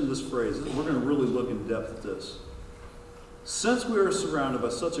attention to this phrase. We're going to really look in depth at this. Since we are surrounded by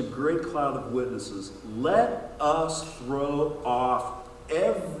such a great cloud of witnesses, let us throw off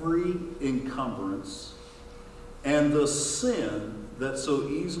every encumbrance and the sin that so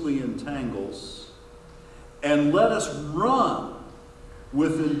easily entangles, and let us run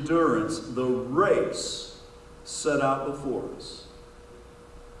with endurance the race set out before us.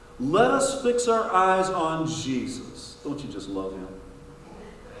 Let us fix our eyes on Jesus. Don't you just love him?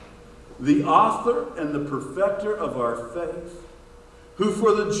 The author and the perfecter of our faith, who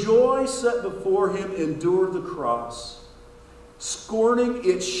for the joy set before him endured the cross, scorning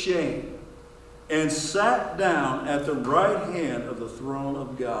its shame, and sat down at the right hand of the throne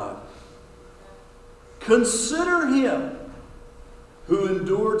of God. Consider him who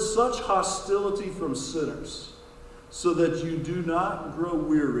endured such hostility from sinners, so that you do not grow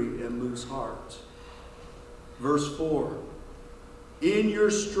weary and lose heart. Verse 4. In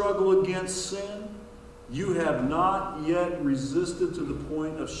your struggle against sin, you have not yet resisted to the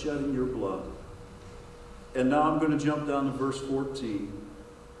point of shedding your blood. And now I'm going to jump down to verse 14.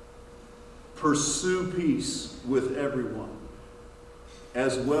 Pursue peace with everyone,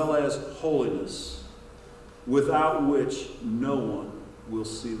 as well as holiness, without which no one will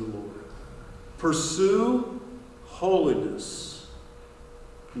see the Lord. Pursue holiness.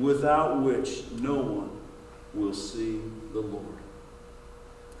 without which no one will see the Lord.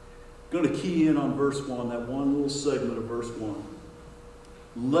 I'm going to key in on verse 1, that one little segment of verse 1.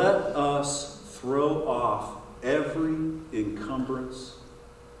 Let us throw off every encumbrance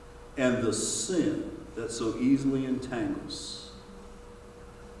and the sin that so easily entangles.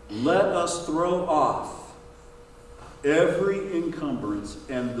 Let us throw off every encumbrance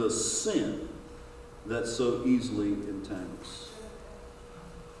and the sin that so easily entangles.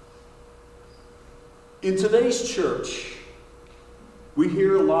 In today's church, we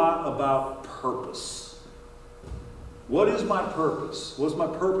hear a lot about purpose. What is my purpose? What's my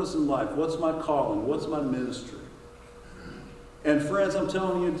purpose in life? What's my calling? What's my ministry? And friends, I'm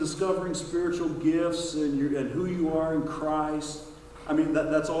telling you, discovering spiritual gifts and who you are in Christ, I mean,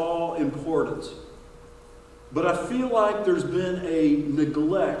 that's all important. But I feel like there's been a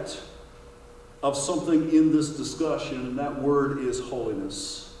neglect of something in this discussion, and that word is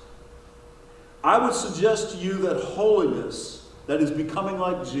holiness. I would suggest to you that holiness, that is becoming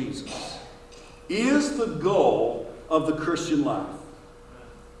like Jesus, is the goal of the Christian life.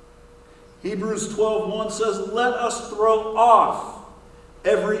 Hebrews 12:1 says, let us throw off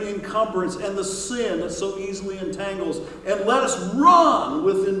every encumbrance and the sin that so easily entangles, and let us run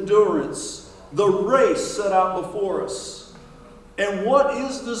with endurance the race set out before us. And what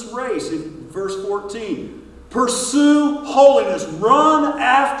is this race? In verse 14, pursue holiness, run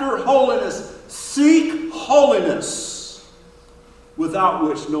after holiness, seek holiness, without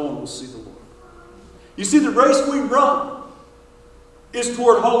which no one will see the Lord. You see, the race we run is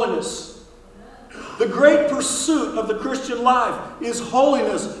toward holiness. The great pursuit of the Christian life is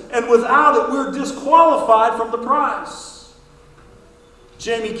holiness, and without it, we're disqualified from the prize.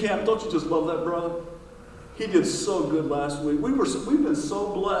 Jamie Camp, don't you just love that brother? He did so good last week. We've been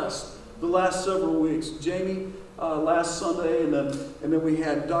so blessed the last several weeks. Jamie last Sunday, and then we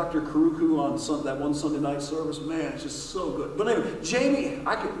had Dr. Karuku on that one Sunday night service. Man, it's just so good. But anyway, Jamie,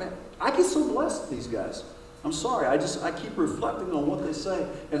 I get so blessed with these guys. I'm sorry. I keep reflecting on what they say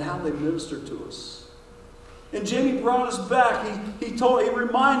and how they minister to us. And Jamie brought us back. He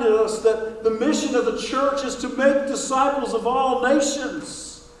reminded us that the mission of the church is to make disciples of all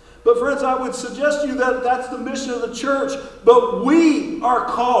nations. But friends, I would suggest to you that that's the mission of the church. But we are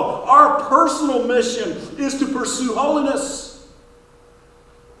called. Our personal mission is to pursue holiness.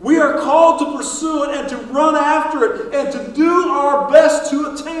 We are called to pursue it and to run after it and to do our best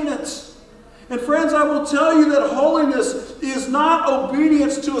to attain it. And friends, I will tell you that holiness is not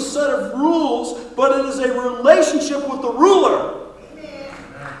obedience to a set of rules, but it is a relationship with the ruler.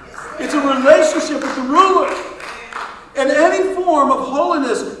 It's a relationship with the ruler. And any form of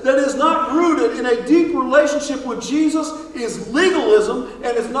holiness that is not rooted in a deep relationship with Jesus is legalism,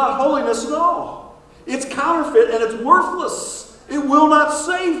 and it's not holiness at all. It's counterfeit and it's worthless. It will not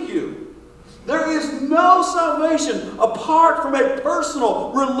save you. There is no salvation apart from a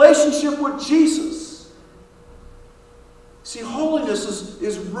personal relationship with Jesus. See, holiness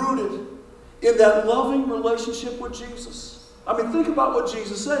is rooted in that loving relationship with Jesus. I mean, think about what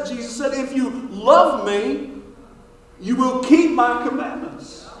Jesus said. Jesus said, if you love me, you will keep my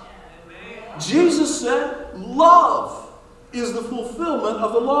commandments. Jesus said, love is the fulfillment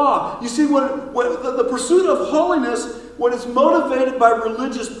of the law. You see, when the pursuit of holiness, when it's motivated by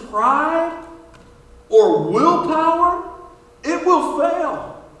religious pride or willpower, it will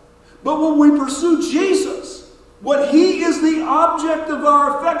fail. But when we pursue Jesus, when He is the object of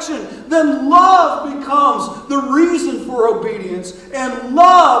our affection, then love becomes the reason for obedience, and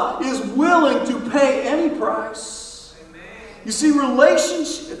love is willing to pay any price. Amen. You see,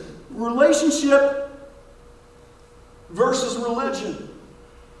 relationship versus religion.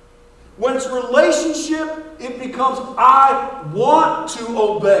 When it's relationship, it becomes I want to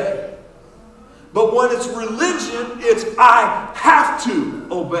obey. But when it's religion, it's I have to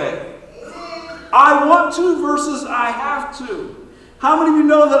obey. I want to versus I have to. How many of you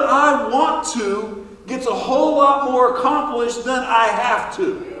know that I want to gets a whole lot more accomplished than I have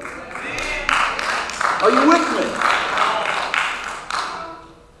to? Are you with me?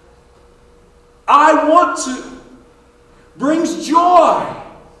 I want to brings joy.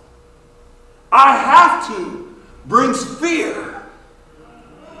 I have to brings fear.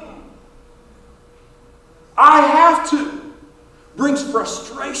 I have to brings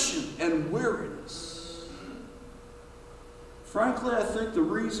frustration and weariness. Frankly, I think the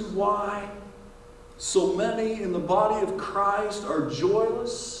reason why so many in the body of Christ are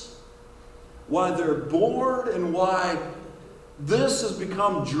joyless, why they're bored, and why this has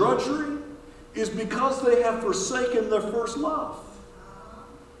become drudgery is because they have forsaken their first love.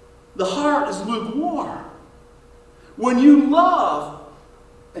 The heart is lukewarm. When you love,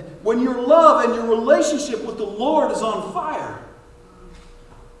 When your love and your relationship with the Lord is on fire,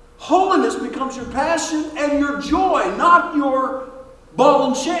 holiness becomes your passion and your joy, not your ball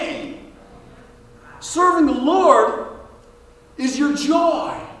and chain. Serving the Lord is your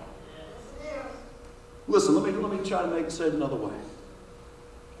joy. Listen, let me try to say it another way.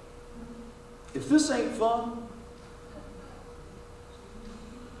 If this ain't fun,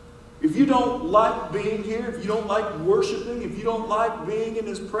 if you don't like being here, if you don't like worshiping, if you don't like being in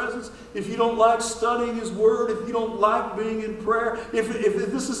His presence, if you don't like studying His Word, if you don't like being in prayer, if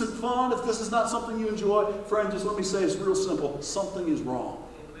this isn't fun, if this is not something you enjoy, friend, just let me say it's real simple. Something is wrong.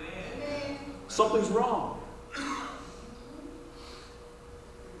 Amen. Something's wrong.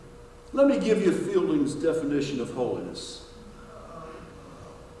 Let me give you Fielding's definition of holiness.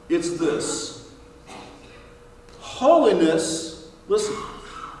 It's this. Holiness, listen.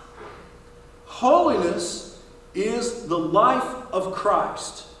 Holiness is the life of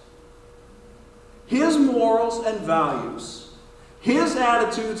Christ. His morals and values, His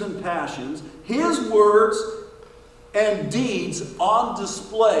attitudes and passions, His words and deeds on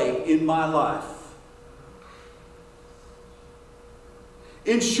display in my life.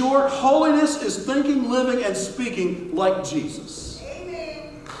 In short, holiness is thinking, living, and speaking like Jesus.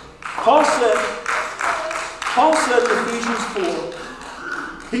 Amen. Paul said in Ephesians 4,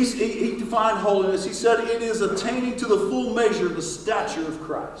 he defined holiness. He said it is attaining to the full measure of the stature of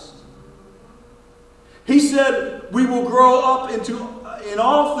Christ. He said we will grow up in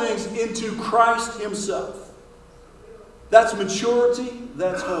all things into Christ Himself. That's maturity.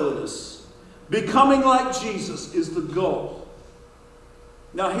 That's holiness. Becoming like Jesus is the goal.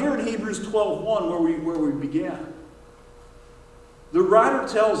 Now here in Hebrews 12:1, where we began, the writer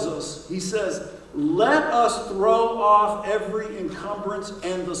tells us, he says, let us throw off every encumbrance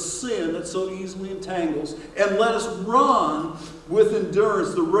and the sin that so easily entangles, and let us run with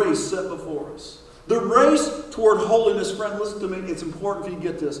endurance the race set before us. The race toward holiness, friend, listen to me, it's important for you to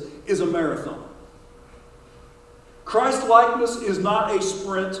get this, is a marathon. Christ-likeness is not a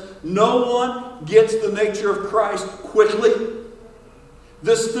sprint. No one gets the nature of Christ quickly.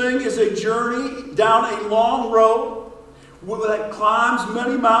 This thing is a journey down a long road that climbs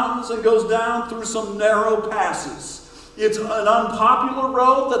many mountains and goes down through some narrow passes. It's an unpopular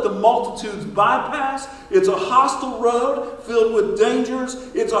road that the multitudes bypass. It's a hostile road filled with dangers.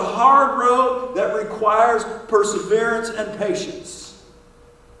 It's a hard road that requires perseverance and patience.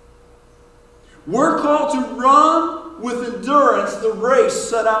 We're called to run with endurance the race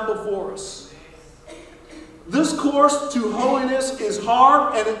set out before us. This course to holiness is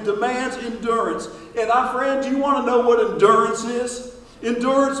hard and it demands endurance. And my friend, do you want to know what endurance is?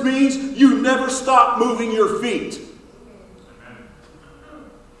 Endurance means you never stop moving your feet.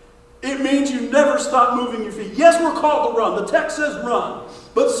 It means you never stop moving your feet. Yes, we're called to run. The text says run.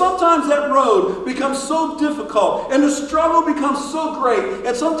 But sometimes that road becomes so difficult and the struggle becomes so great,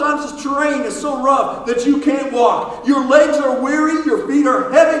 and sometimes the terrain is so rough that you can't walk. Your legs are weary, your feet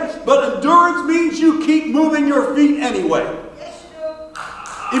are heavy, but endurance means you keep moving your feet anyway.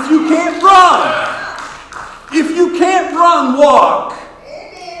 If you can't run, walk.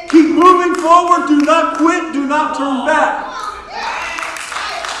 Keep moving forward. Do not quit. Do not turn back.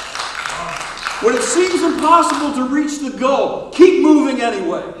 When it seems impossible to reach the goal, keep moving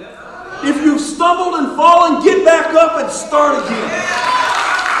anyway. If you've stumbled and fallen, get back up and start again.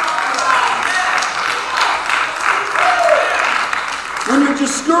 When you're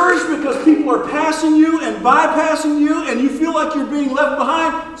discouraged because people are passing you and bypassing you and you feel like you're being left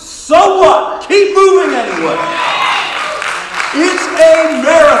behind, so what? Keep moving anyway. It's a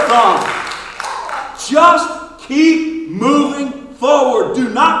marathon. Just keep moving forward. Do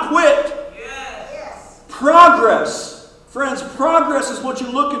not quit. Progress. Friends, progress is what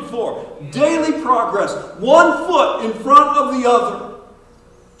you're looking for. Daily progress. One foot in front of the other.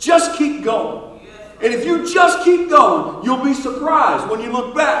 Just keep going. And if you just keep going, you'll be surprised. When you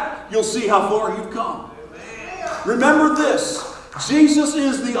look back, you'll see how far you've come. Remember this. Jesus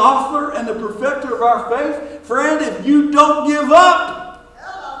is the author and the perfecter of our faith. Friend, if you don't give up,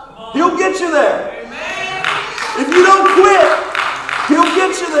 He'll get you there. If you don't quit, He'll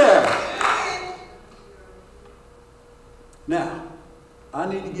get you there. Now, I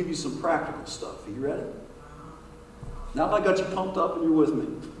need to give you some practical stuff. Are you ready? Now that I got you pumped up and you're with me.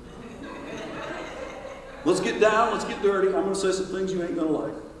 Let's get down, let's get dirty. I'm going to say some things you ain't going to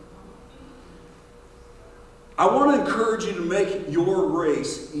like. I want to encourage you to make your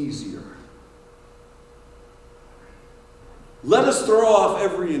race easier. Let us throw off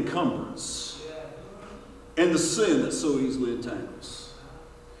every encumbrance and the sin that so easily entangles.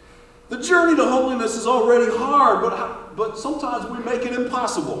 The journey to holiness is already hard, but but sometimes we make it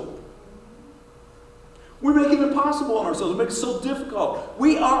impossible. We make it impossible on ourselves. We make it so difficult.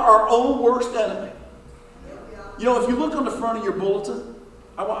 We are our own worst enemy. You know, if you look on the front of your bulletin,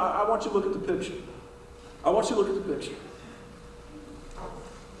 I want you to look at the picture. I want you to look at the picture.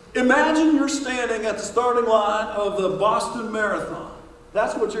 Imagine you're standing at the starting line of the Boston Marathon.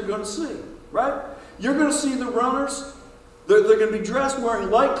 That's what you're going to see, right? You're going to see the runners. They're going to be dressed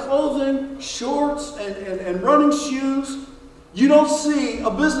wearing light clothing, shorts, and running shoes. You don't see a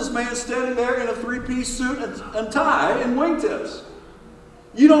businessman standing there in a three-piece suit and tie and wingtips.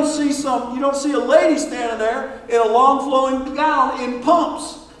 You don't see a lady standing there in a long flowing gown in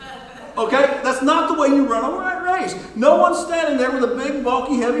pumps. Okay? That's not the way you run a race. No one's standing there with a big,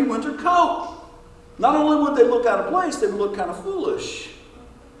 bulky, heavy winter coat. Not only would they look out of place, they would look kind of foolish.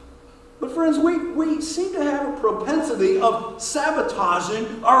 But friends, we seem to have a propensity of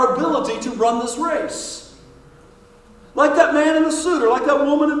sabotaging our ability to run this race. Like that man in the suit, or like that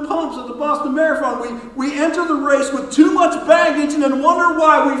woman in pumps at the Boston Marathon, we enter the race with too much baggage and then wonder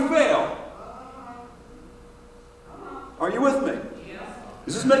why we fail. Are you with me?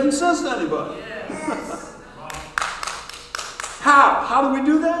 Is this making sense to anybody? Yes. How do we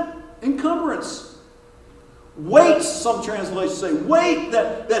do that? Encumbrance. Weights, some translations say. Weight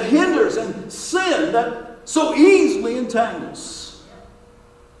that hinders, and sin that so easily entangles.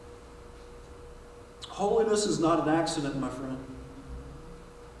 Holiness is not an accident, my friend.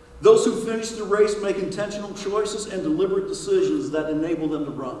 Those who finish the race make intentional choices and deliberate decisions that enable them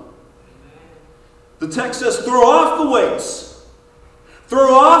to run. The text says, throw off the weights.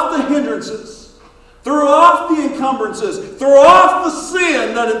 Throw off the hindrances. Throw off the encumbrances. Throw off the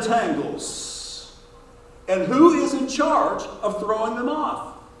sin that entangles. And who is in charge of throwing them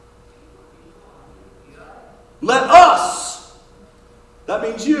off? Let us. That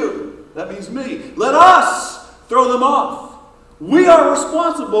means you. That means me. Let us throw them off. We are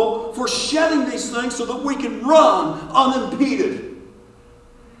responsible for shedding these things so that we can run unimpeded.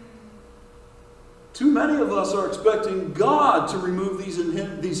 Too many of us are expecting God to remove these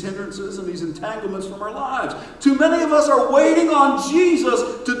hindrances and these entanglements from our lives. Too many of us are waiting on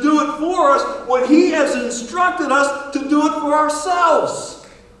Jesus to do it for us when He has instructed us to do it for ourselves.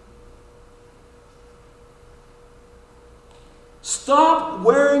 Stop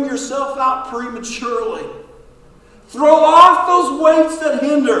wearing yourself out prematurely. Throw off those weights that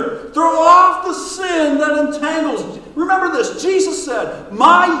hinder. Throw off the sin that entangles. Remember this, Jesus said,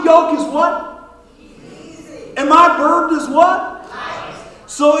 my yoke is what? And my burden is what?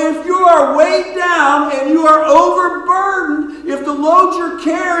 So if you are weighed down and you are overburdened, if the load you're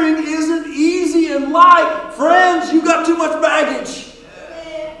carrying isn't easy and light, friends, you got too much baggage.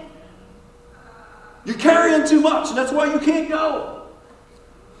 You're carrying too much, and that's why you can't go.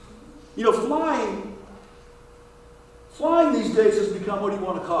 You know, flying these days has become, what do you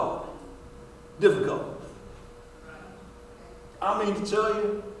want to call it? Difficult. I mean to tell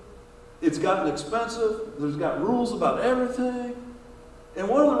you, it's gotten expensive. There's got rules about everything. And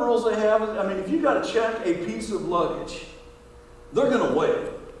one of the rules they have is, I mean, if you got to check a piece of luggage, they're going to weigh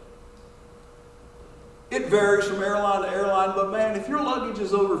it. It varies from airline to airline, but man, if your luggage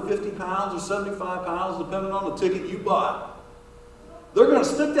is over 50 pounds or 75 pounds, depending on the ticket you bought, they're going to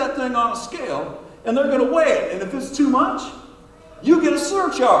stick that thing on a scale and they're going to weigh it. And if it's too much, you get a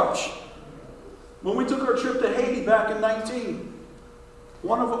surcharge. When we took our trip to Haiti back in 19,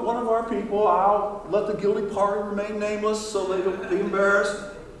 one of our people, I'll let the guilty party remain nameless so they don't be embarrassed.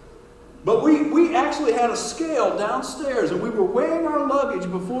 But we actually had a scale downstairs and we were weighing our luggage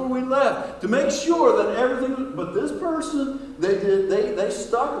before we left to make sure that everything, but this person, they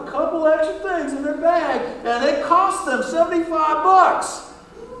stuck a couple extra things in their bag and it cost them $75.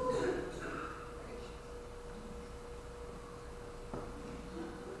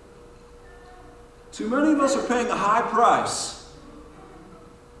 Too many of us are paying a high price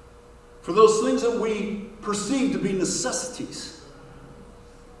for those things that we perceive to be necessities.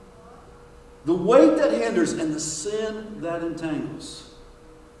 The weight that hinders and the sin that entangles.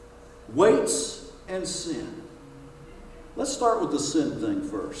 Weights and sin. Let's start with the sin thing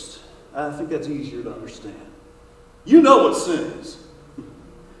first. I think that's easier to understand. You know what sin is.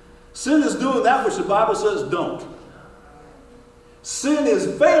 Sin is doing that which the Bible says don't. Sin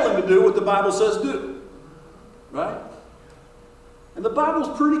is failing to do what the Bible says do. Right? And the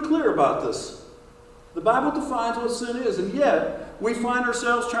Bible's pretty clear about this. The Bible defines what sin is, and yet we find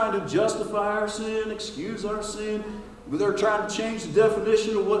ourselves trying to justify our sin, excuse our sin. They're trying to change the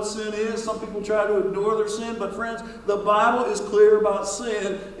definition of what sin is. Some people try to ignore their sin, but friends, the Bible is clear about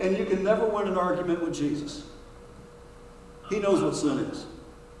sin, and you can never win an argument with Jesus. He knows what sin is.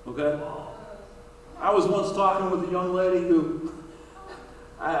 Okay? I was once talking with a young lady who,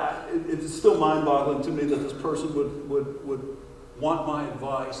 it's still mind-boggling to me that this person would want my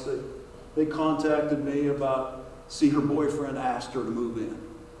advice. They contacted me about, see, her boyfriend asked her to move in.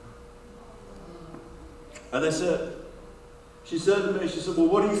 And she said to me, she said, well,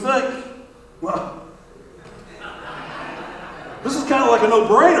 what do you think? Well, this is kind of like a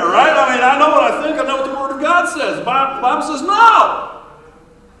no-brainer, right? I mean, I know what I think. I know what the Word of God says. The Bible says no.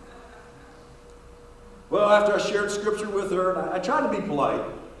 Well, after I shared Scripture with her, and I tried to be polite.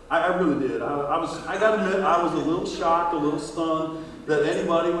 I really did. I got to admit, I was a little shocked, a little stunned that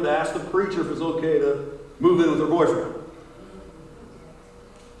anybody would ask the preacher if it's okay to move in with her boyfriend.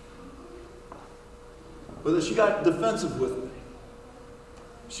 But then she got defensive with me.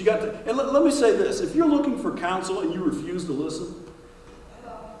 And let me say this. If you're looking for counsel and you refuse to listen,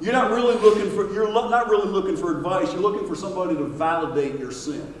 you're not really looking for advice. You're looking for somebody to validate your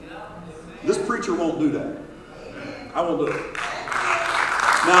sin. This preacher won't do that. I won't do it.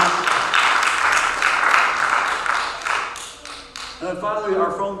 Now, and then finally,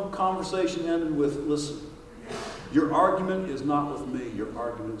 our phone conversation ended with, listen, your argument is not with me. Your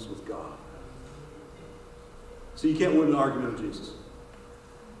argument is with God. So you can't win an argument with Jesus.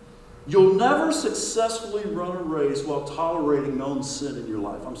 You'll never successfully run a race while tolerating known sin in your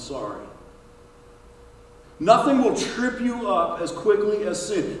life. I'm sorry. Nothing will trip you up as quickly as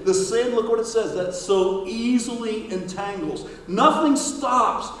sin. The sin, look what it says, that so easily entangles. Nothing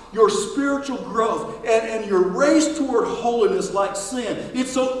stops your spiritual growth and your race toward holiness like sin. It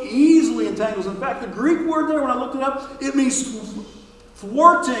so easily entangles. In fact, the Greek word there, when I looked it up, it means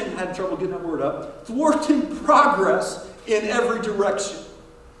thwarting, I had trouble getting that word up, thwarting progress in every direction.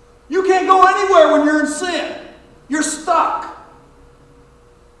 You can't go anywhere when you're in sin. You're stuck.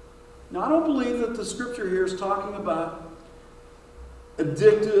 Now, I don't believe that the scripture here is talking about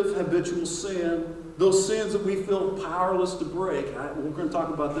addictive, habitual sin, those sins that we feel powerless to break. We're going to talk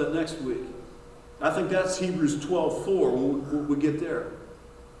about that next week. I think that's Hebrews 12:4 when we get there.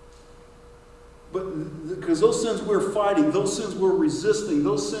 But because those sins we're fighting, those sins we're resisting,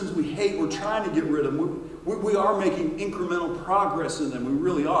 those sins we hate, we're trying to get rid of them. We are making incremental progress in them. We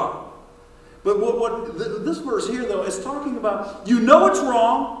really are. But this verse here, though, is talking about, you know it's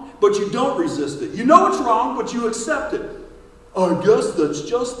wrong, but you don't resist it. You know it's wrong, but you accept it. I guess that's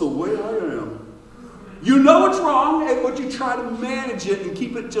just the way I am. You know it's wrong, but you try to manage it and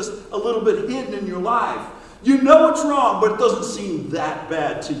keep it just a little bit hidden in your life. You know it's wrong, but it doesn't seem that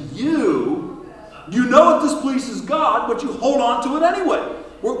bad to you. You know it displeases God, but you hold on to it anyway.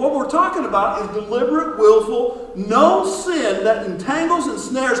 What we're talking about is deliberate, willful, known sin that entangles and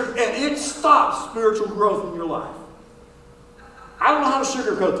snares, and it stops spiritual growth in your life. I don't know how to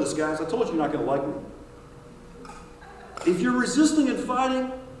sugarcoat this, guys. I told you you're not going to like me. If you're resisting and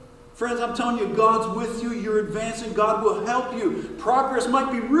fighting, friends, I'm telling you, God's with you. You're advancing. God will help you. Progress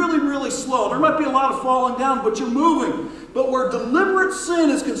might be really, really slow. There might be a lot of falling down, but you're moving. But where deliberate sin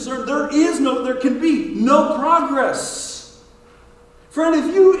is concerned, there can be no progress. Friend,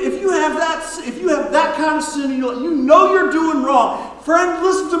 if you have that kind of sin in your life, you know you're doing wrong. Friend,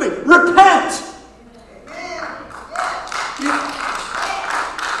 listen to me. Repent.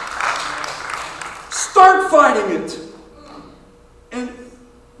 Start fighting it. And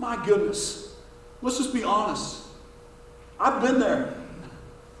my goodness, let's just be honest. I've been there.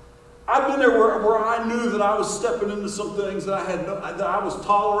 I've been there where I knew that I was stepping into some things that I was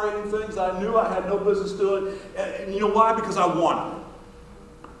tolerating things I knew I had no business doing. And you know why? Because I wanted it.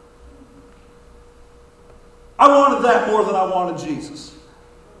 I wanted that more than I wanted Jesus.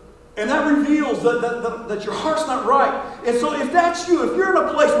 And that reveals that your heart's not right. And so if that's you, if you're in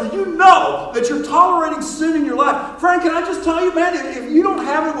a place where you know that you're tolerating sin in your life, friend, can I just tell you, man, if you don't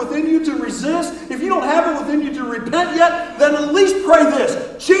have it within you to resist, if you don't have it within you to repent yet, then at least pray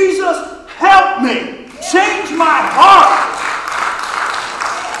this. Jesus, help me. Change my heart.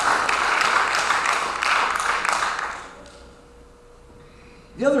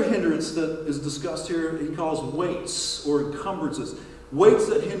 The other hindrance that is discussed here, he calls weights or encumbrances. Weights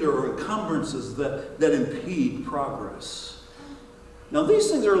that hinder or encumbrances that impede progress. Now these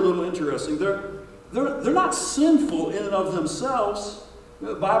things are a little interesting. They're not sinful in and of themselves.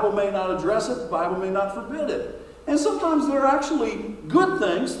 The Bible may not address it. The Bible may not forbid it. And sometimes they're actually good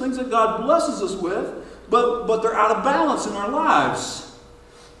things that God blesses us with, but they're out of balance in our lives.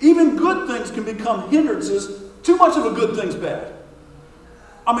 Even good things can become hindrances. Too much of a good thing's bad.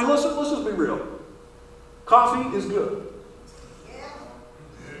 I mean, let's just be real. Coffee is good.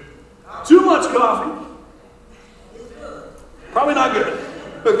 Too much coffee, probably not good.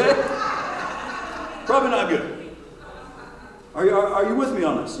 Okay? Probably not good. Are you with me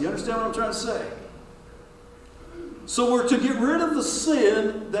on this? You understand what I'm trying to say? So we're to get rid of the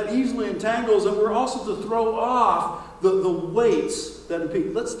sin that easily entangles, and we're also to throw off the weights that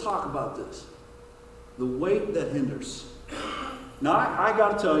impede. Let's talk about this. The weight that hinders. Now, I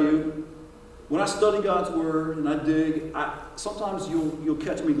got to tell you, when I study God's Word and I dig, sometimes you'll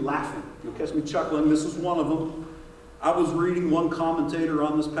catch me laughing. You'll catch me chuckling. This is one of them. I was reading one commentator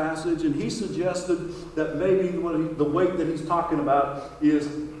on this passage, and he suggested that maybe the weight that he's talking about is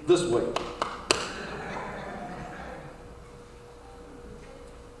this weight.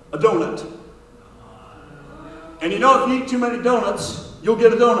 A donut. And you know, if you eat too many donuts, you'll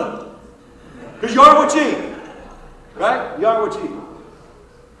get a donut. Because you are what you eat. Right? You are what you eat.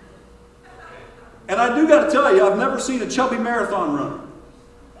 And I do got to tell you, I've never seen a chubby marathon runner.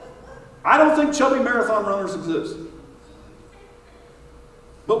 I don't think chubby marathon runners exist.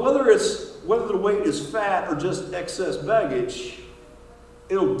 But whether the weight is fat or just excess baggage,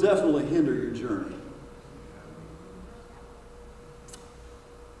 it'll definitely hinder your journey.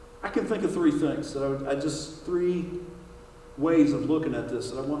 I can think of three things that three ways of looking at this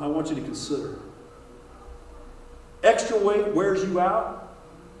that I want you to consider. Extra weight wears you out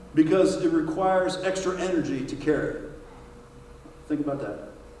because it requires extra energy to carry. Think about that.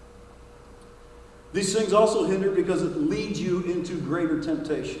 These things also hinder because it leads you into greater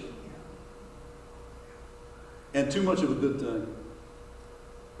temptation. And too much of a good thing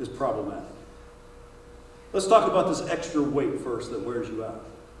is problematic. Let's talk about this extra weight first that wears you out.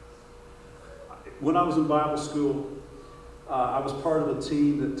 When I was in Bible school, I was part of a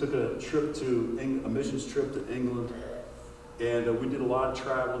team that took a missions trip to England, and we did a lot of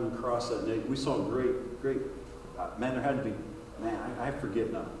traveling across that nation. We saw great, man, there had to be, I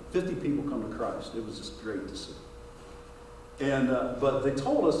forget now, 50 people come to Christ. It was just great to see. And but they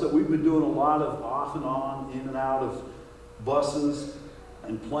told us that we've been doing a lot of off and on, in and out of buses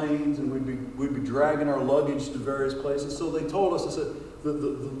and planes, and we'd be dragging our luggage to various places. So they told us,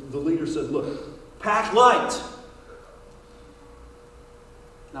 the leader said, look, pack light.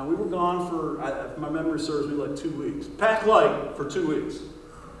 Now, we were gone for, if my memory serves me, like 2 weeks. Pack light for 2 weeks.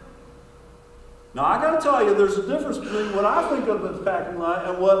 Now, I got to tell you, there's a difference between what I think of as packing light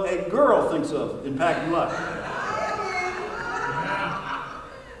and what a girl thinks of in packing light.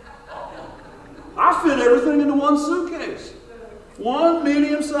 I fit everything into one suitcase. One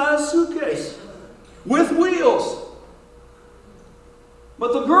medium-sized suitcase with wheels.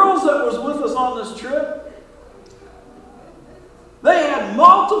 But the girls that was with us on this trip, they had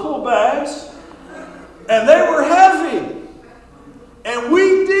multiple bags, and they were heavy. And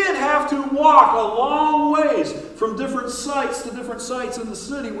we did have to walk a long ways from different sites to different sites in the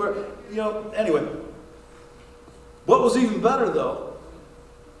city where, anyway. What was even better, though,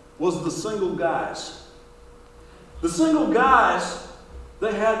 was the single guys. The single guys,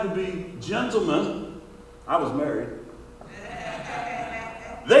 they had to be gentlemen. I was married.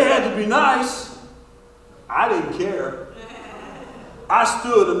 They had to be nice. I didn't care. I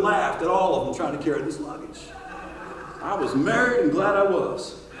stood and laughed at all of them trying to carry this luggage. I was married and glad I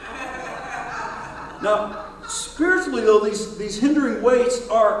was. Now, spiritually, though, these hindering weights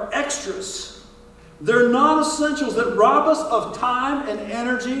are extras. They're non-essentials that rob us of time and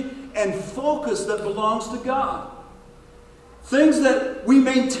energy and focus that belongs to God. Things that we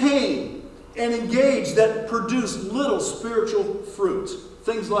maintain and engage that produce little spiritual fruit.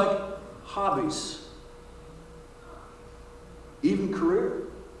 Things like hobbies, even career,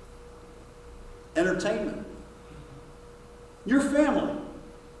 entertainment, your family.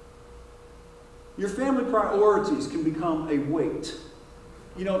 Your family priorities can become a weight.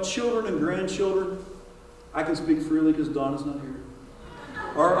 Children and grandchildren, I can speak freely because Donna's not here,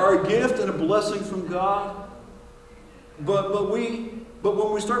 are a gift and a blessing from God. But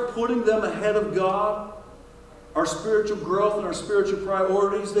when we start putting them ahead of God, our spiritual growth and our spiritual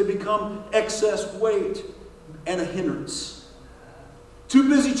priorities, they become excess weight and a hindrance. Too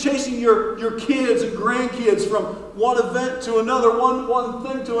busy chasing your kids and grandkids from one event to another, one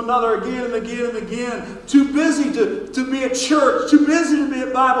thing to another, again and again and again. Too busy to be at church. Too busy to be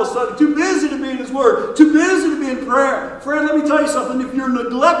at Bible study. Too busy to be in His Word. Too busy to be in prayer. Friend, let me tell you something. If you're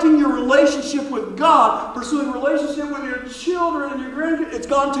neglecting your relationship with God, pursuing a relationship with your children and your grandkids, it's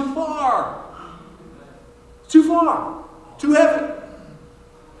gone too far. Too far. Too heavy.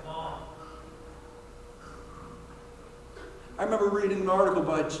 I remember reading an article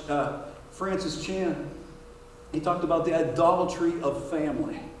by Francis Chan. He talked about the idolatry of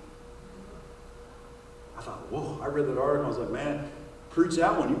family. I thought, whoa, I read that article. I was like, man, preach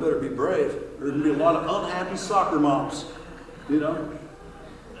that one. You better be brave. There's going to be a lot of unhappy soccer moms.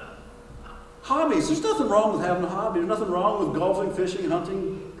 Hobbies. There's nothing wrong with having a hobby. There's nothing wrong with golfing, fishing,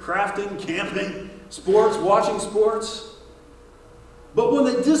 hunting, crafting, camping, sports, watching sports. But when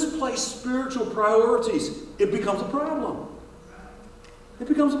they displace spiritual priorities, it becomes a problem. It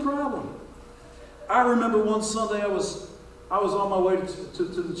becomes a problem. I remember one Sunday I was on my way to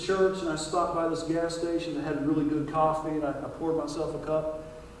the church, and I stopped by this gas station that had really good coffee, and I poured myself a cup.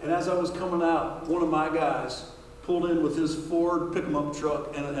 And as I was coming out, one of my guys pulled in with his Ford pick-em-up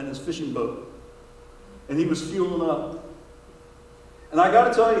truck and his fishing boat. And he was fueling up. And I got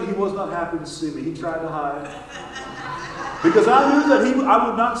to tell you, he was not happy to see me. He tried to hide. Because I knew that I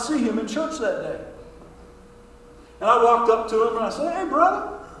would not see him in church that day. And I walked up to him and I said, "Hey,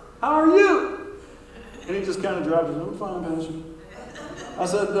 brother, how are you?" And he just kind of dropped his, "I'm fine, Pastor." I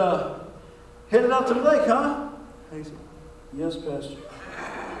said, "Headed out to the lake, huh?" And he said, "Yes, Pastor."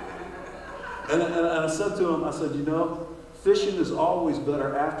 And I said to him, I said, "You know, fishing is always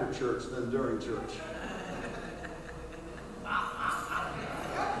better after church than during church."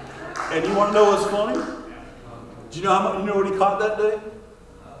 And you want to know what's funny? Do you know what he caught that day?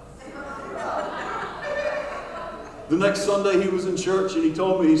 The next Sunday he was in church and he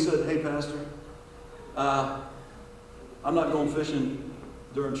told me, he said, "Hey, Pastor, I'm not going fishing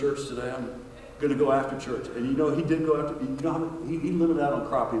during church today. I'm going to go after church." And you know, he did go after, you know, he lived out on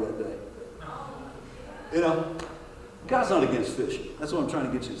crappie that day. You know, God's not against fishing. That's what I'm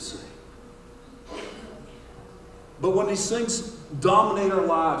trying to get you to see. But when these things dominate our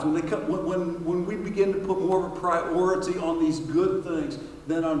lives, when we begin to put more of a priority on these good things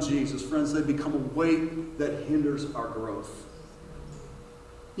than on Jesus, friends, they become a weight that hinders our growth.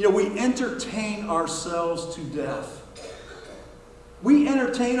 You know, we entertain ourselves to death. We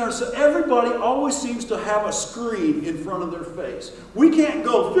entertain ourselves. Everybody always seems to have a screen in front of their face. We can't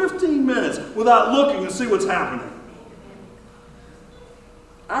go 15 minutes without looking and see what's happening.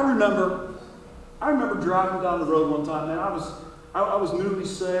 I remember driving down the road one time, and I was newly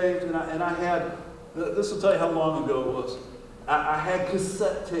saved, and I had, this will tell you how long ago it was. I had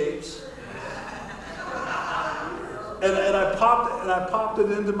cassette tapes, and I popped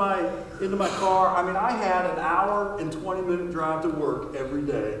it into my car. I mean, I had an hour and 20-minute drive to work every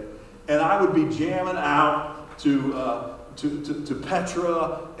day, and I would be jamming out to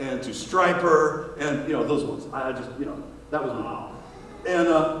Petra and to Striper, and you know those ones. I just, you know, that was me.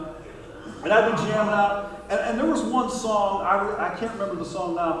 And I'd be jamming out, and there was one song, I can't remember the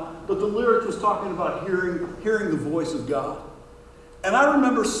song now, but the lyric was talking about hearing the voice of God. And I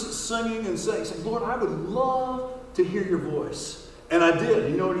remember singing and saying, "Lord, I would love to hear your voice." And I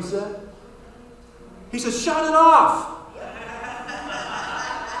did. You know what he said? He said, "Shut it off.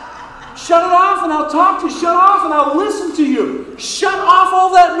 Shut it off and I'll talk to you. Shut off and I'll listen to you. Shut off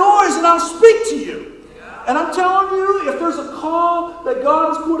all that noise and I'll speak to you." And I'm telling you, if there's a call that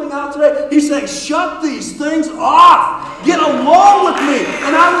God is putting out today, He's saying, shut these things off. Get alone with me,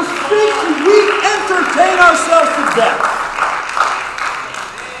 and I will speak to you. We entertain ourselves to death.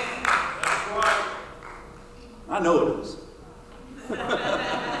 I know it is.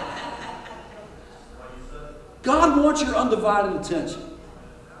 God wants your undivided attention.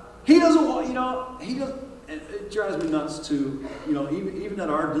 He doesn't want, you know, He doesn't. It drives me nuts too, you know, even at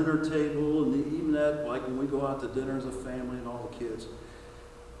our dinner table, and even at, like, when we go out to dinner as a family and all the kids.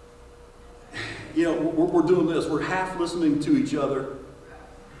 You know, we're doing this. We're half listening to each other.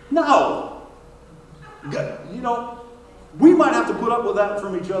 No! You know, we might have to put up with that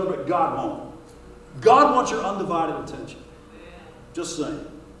from each other, but God won't. God wants your undivided attention. Just saying.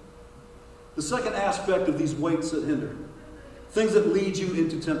 The second aspect of these weights that hinder, things that lead you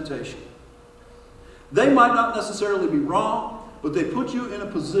into temptation. They might not necessarily be wrong, but they put you in a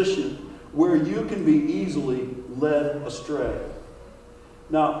position where you can be easily led astray.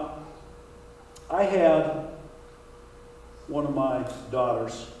 Now, I had one of my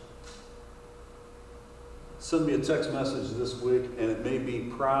daughters send me a text message this week, and it made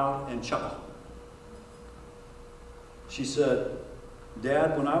me proud and chuckle. She said,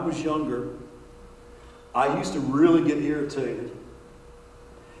 "Dad, when I was younger, I used to really get irritated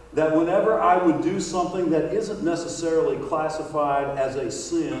that whenever I would do something that isn't necessarily classified as a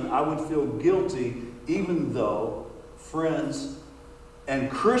sin, I would feel guilty even though friends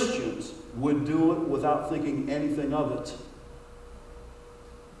and Christians would do it without thinking anything of it.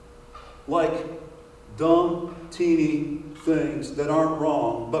 Like dumb, teeny things that aren't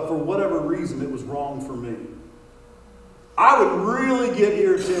wrong, but for whatever reason it was wrong for me. I would really get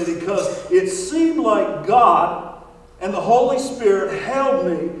irritated because it seemed like God and the Holy Spirit held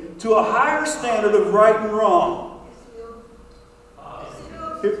me to a higher standard of right and wrong."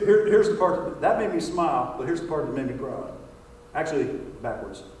 Here's the part that made me smile, but here's the part that made me cry. Actually,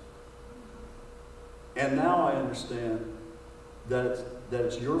 backwards. "And now I understand that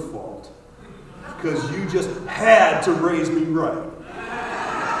it's your fault because you just had to raise me right.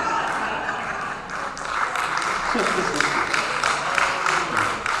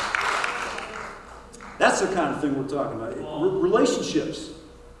 That's the kind of thing we're talking about. Relationships.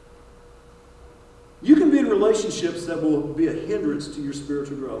 You can be in relationships that will be a hindrance to your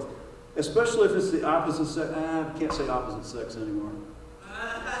spiritual growth, especially if it's the opposite sex. I can't say opposite sex anymore.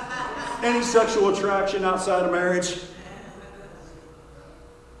 Any sexual attraction outside of marriage.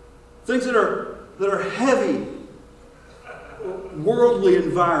 Things that are heavy, worldly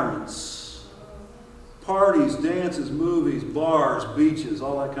environments. Parties, dances, movies, bars, beaches,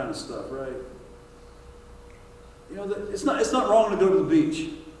 all that kind of stuff, right? You know, it's not wrong to go to the beach.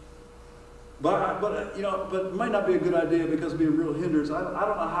 But it might not be a good idea because it'd be a real hindrance. I don't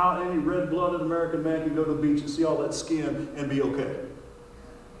know how any red-blooded American man can go to the beach and see all that skin and be okay.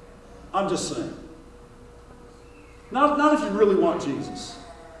 I'm just saying. Not if you really want Jesus.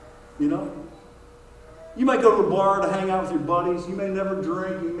 You know? You might go to a bar to hang out with your buddies. You may never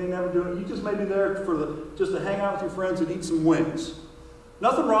drink. You may never do it. You just may be there just to hang out with your friends and eat some wings.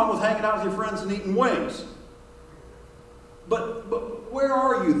 Nothing wrong with hanging out with your friends and eating wings. But where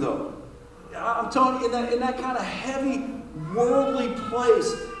are you, though? I'm telling you, in that kind of heavy, worldly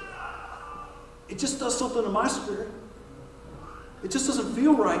place, it just does something to my spirit. It just doesn't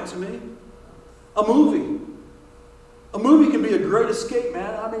feel right to me. A movie can be a great escape,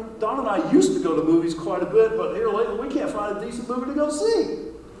 man. I mean, Don and I used to go to movies quite a bit, but here lately we can't find a decent movie to go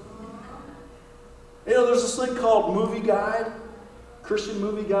see. You know, there's this thing called Movie Guide, Christian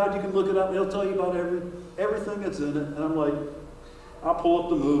Movie Guide. You can look it up and it'll tell you about everything that's in it. And I'm like, I'll pull up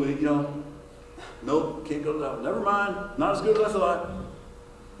the movie, you know. Nope, can't go to that one. Never mind, not as good as I thought.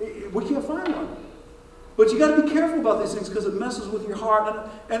 We can't find one. But you got to be careful about these things because it messes with your heart.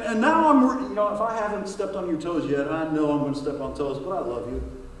 And now if I haven't stepped on your toes yet, I know I'm going to step on toes, but I love you.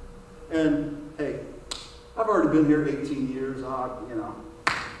 And hey, I've already been here 18 years. How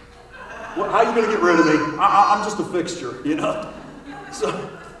are you going to get rid of me? I'm just a fixture, you know. So,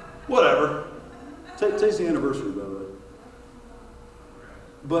 whatever. Today's the anniversary, by the way.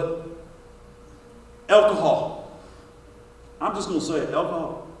 But alcohol. I'm just going to say it,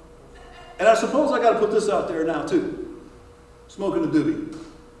 alcohol. And I suppose I got to put this out there now too. Smoking a doobie.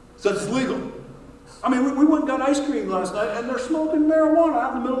 Since it's legal. I mean, we went and got ice cream last night and they're smoking marijuana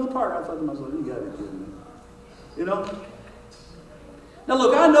out in the middle of the park. I thought to myself, you got to be kidding me. You know? Now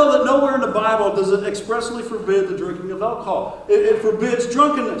look, I know that nowhere in the Bible does it expressly forbid the drinking of alcohol. It forbids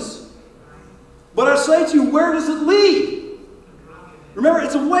drunkenness. But I say to you, where does it lead? Remember,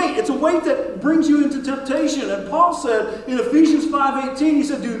 it's a weight. It's a weight that brings you into temptation. And Paul said in Ephesians 5:18, he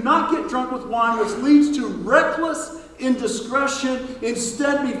said, do not get drunk with wine, which leads to reckless indiscretion.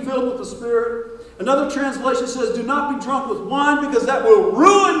 Instead, be filled with the Spirit. Another translation says, do not be drunk with wine because that will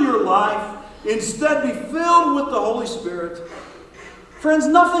ruin your life. Instead, be filled with the Holy Spirit. Friends,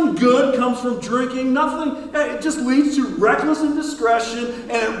 nothing good comes from drinking. It just leads to reckless indiscretion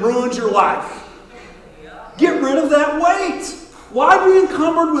and it ruins your life. Get rid of that weight. Why be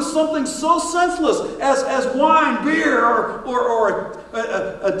encumbered with something so senseless as wine, beer, or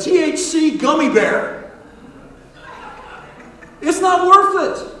a THC gummy bear? It's not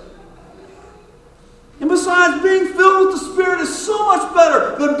worth it. And besides, being filled with the Spirit is so much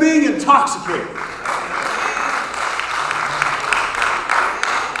better than being intoxicated.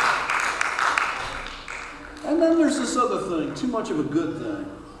 And then there's this other thing, too much of a good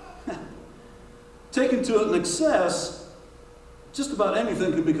thing. Taken to it in excess, just about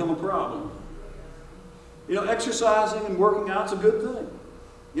anything can become a problem. You know, exercising and working out is a good thing.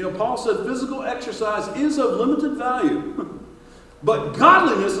 You know, Paul said physical exercise is of limited value. But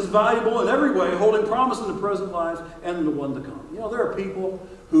godliness is valuable in every way, holding promise in the present life and in the one to come. You know, there are people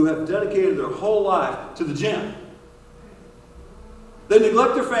who have dedicated their whole life to the gym. They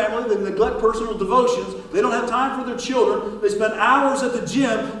neglect their family. They neglect personal devotions. They don't have time for their children. They spend hours at the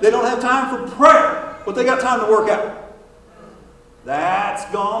gym. They don't have time for prayer, but they got time to work out. That's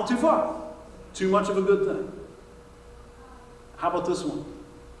gone too far. Too much of a good thing. How about this one?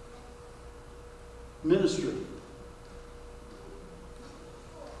 Ministry.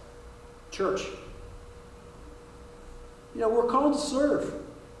 Church. You know, we're called to serve.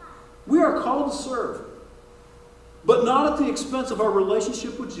 We are called to serve. But not at the expense of our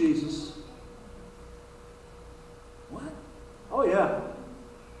relationship with Jesus. What? Oh yeah.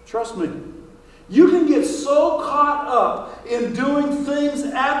 Trust me. You can get so caught up in doing things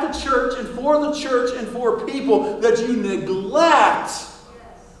at the church and for people that you neglect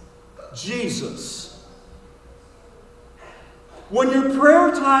Jesus. When your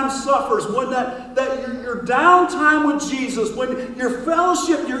prayer time suffers, when your downtime with Jesus, when your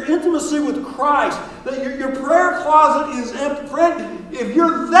fellowship, your intimacy with Christ, that your prayer closet is empty. Friend, if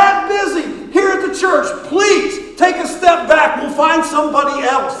you're that busy here at the church, please take a step back. We'll find somebody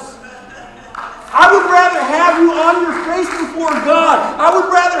else. I would rather have you on your face before God. I would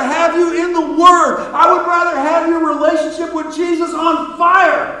rather have you in the Word. I would rather have your relationship with Jesus on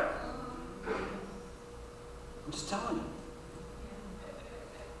fire. I'm just telling you.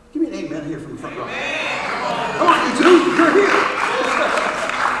 Give me an amen here from the front row. Come on, you two. You're here.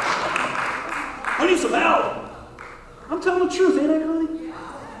 I need some help. I'm telling the truth, ain't I, honey?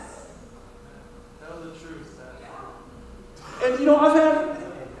 Tell the truth, Dad. And you know, I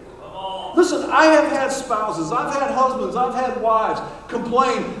have had spouses, I've had husbands, I've had wives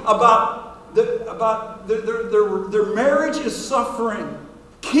complain about their marriage is suffering.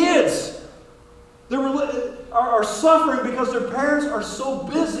 Kids are suffering because their parents are so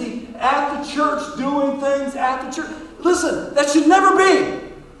busy at the church doing things at the church. Listen, that should never be.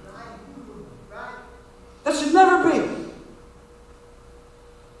 That should never be.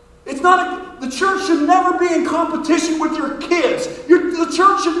 It's not the church should never be in competition with your kids. The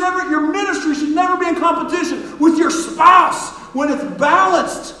church should never, your ministry should never be in competition with your spouse. When it's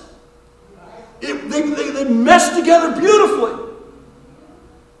balanced, they mesh together beautifully.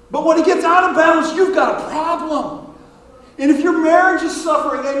 But when it gets out of balance, you've got a problem. And if your marriage is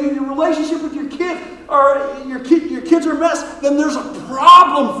suffering and your relationship with your kid or your kids are a mess, then there's a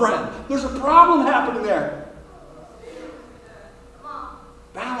problem, friend. There's a problem happening there.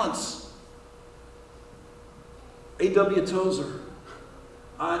 Balance. A.W. Tozer.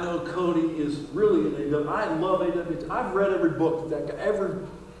 I know Cody is really an A.W. I love A.W. I've read every book that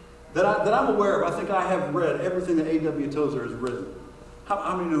I'm aware of. I think I have read everything that A.W. Tozer has written.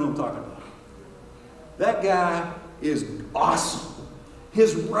 How many know who I'm talking about? That guy is awesome.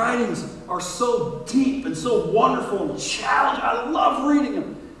 His writings are so deep and so wonderful and challenging. I love reading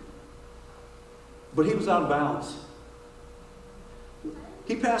them. But he was out of balance.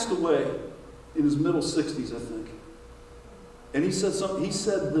 He passed away in his middle 60s, I think. And he said something. His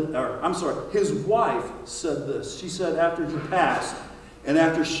wife said this. She said after he passed, and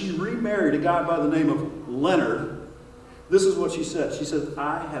after she remarried a guy by the name of Leonard, this is what she said. She said,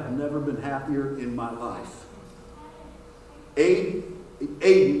 I have never been happier in my life.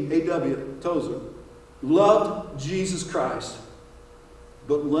 A.W. Tozer loved Jesus Christ,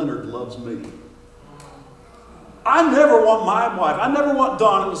 but Leonard loves me. I never want my wife, I never want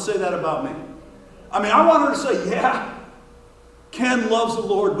Donna to say that about me. I mean, I want her to say, yeah, Ken loves the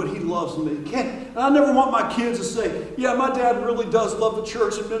Lord, but he loves me. And I never want my kids to say, yeah, my dad really does love the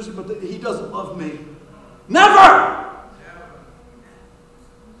church and ministry, but he doesn't love me. Never!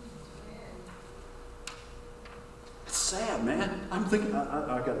 It's sad, man. I'm thinking,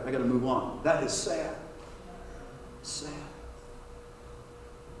 I got to move on. That is sad. Sad.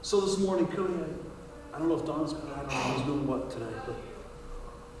 So this morning, Cody, I don't know if Don's, I don't know who's doing what today, but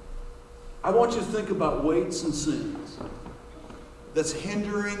I want you to think about weights and sins that's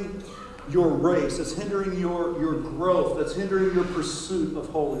hindering your race, that's hindering your growth, that's hindering your pursuit of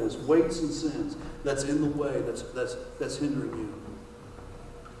holiness. Weights and sins that's in the way, that's hindering you.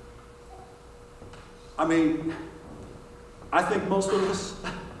 I mean, I think most of us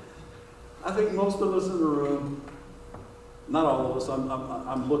in the room, not all of us,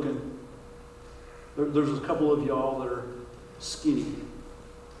 I'm looking, there's a couple of y'all that are skinny.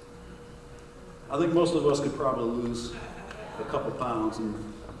 I think most of us could probably lose a couple pounds and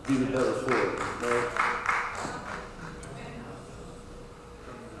be the better for it, right?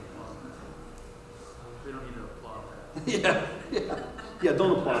 We don't need to applaud that. Yeah,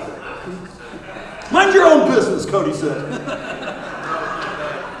 don't applaud that. Mind your own business, Cody said.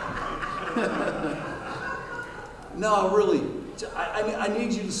 No, really, I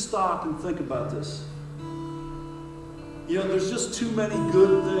need you to stop and think about this. You know, there's just too many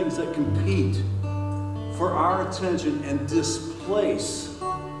good things that compete for our attention and displace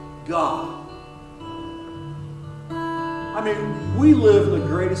God. I mean, we live in the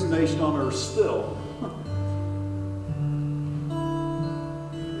greatest nation on earth still.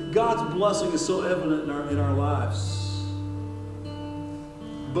 God's blessing is so evident in our lives.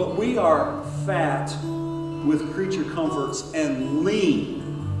 But we are fat with creature comforts and lean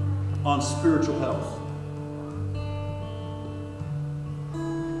on spiritual health.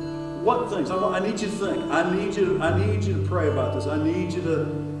 What things? I need you to think. I need you to pray about this. I need you to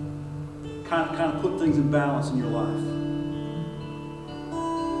kind of put things in balance in your life.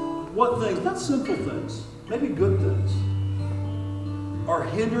 What things, not sinful things, maybe good things, are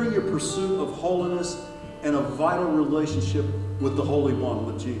hindering your pursuit of holiness and a vital relationship with the Holy One,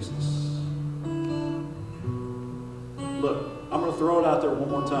 with Jesus. Look, I'm going to throw it out there one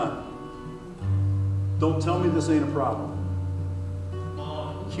more time. Don't tell me this ain't a problem.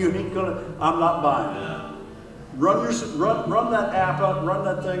 You ain't gonna, I'm not buying it. Run that app up, run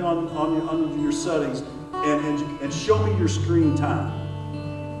that thing on your settings, and show me your screen time.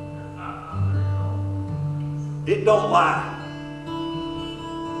 It don't lie.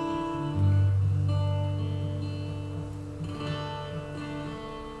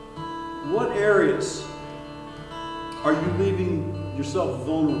 What areas are you leaving yourself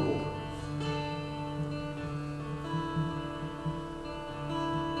vulnerable?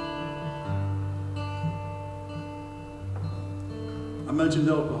 I mentioned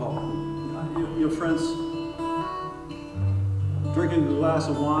alcohol. You know, friends, drinking a glass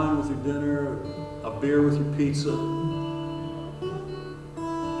of wine with your dinner, a beer with your pizza,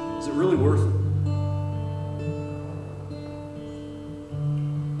 is it really worth it?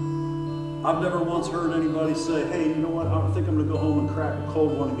 I've never once heard anybody say, hey, you know what, I think I'm going to go home and crack a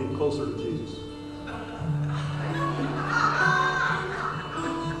cold one and get closer to Jesus.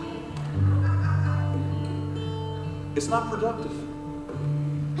 It's not productive.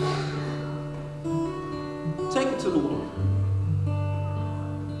 Take it to the Lord.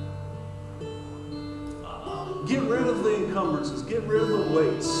 Get rid of the encumbrances. Get rid of the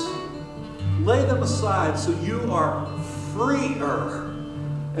weights. Lay them aside so you are freer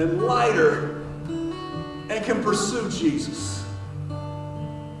and lighter and can pursue Jesus.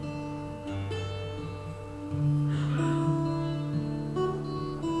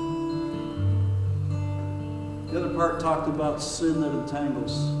 The other part talked about sin that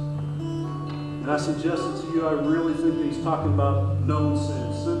entangles. And I suggested to you, I really think that he's talking about known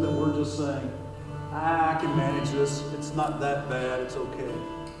sin. Sin that we're just saying, I can manage this. It's not that bad. It's okay.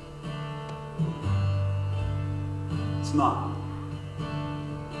 It's not.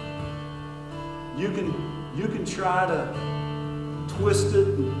 You can try to twist it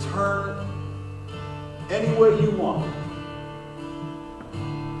and turn it any way you want.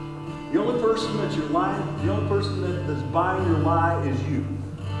 The only person that you're lying, the only person that's buying your lie is you.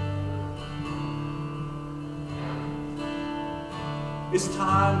 It's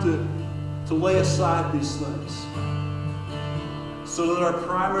time to lay aside these things so that our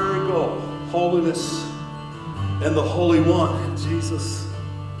primary goal, holiness and the Holy One, Jesus,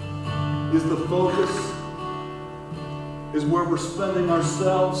 is the focus, is where we're spending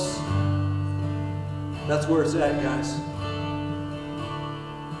ourselves. That's where it's at, guys.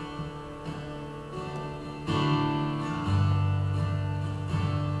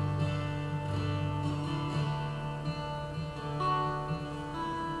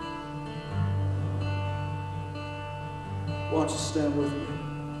 Why don't you stand with me?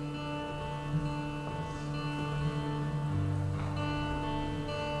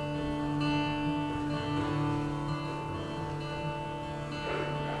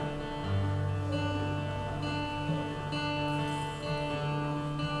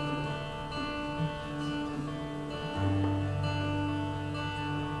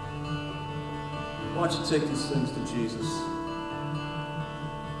 Why don't you take these things to Jesus?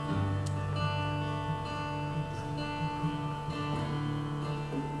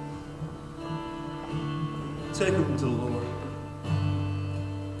 Take them to the Lord.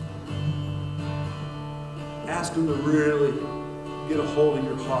 Ask Him to really get a hold of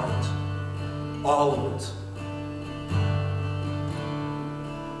your heart. All of it.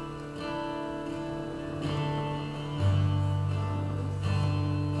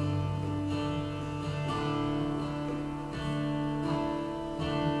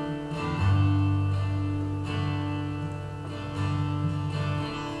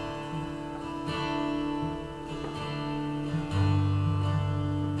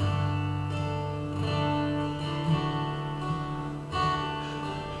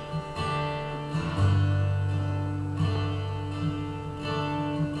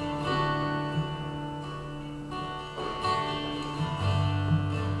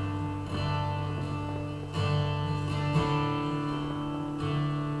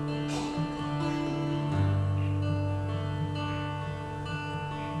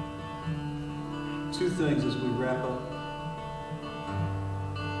 Two things as we wrap up.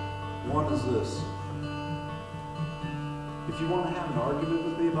 One is this. If you want to have an argument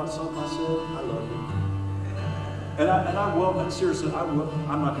with me about something I said, I love you. And I will, and seriously, I'm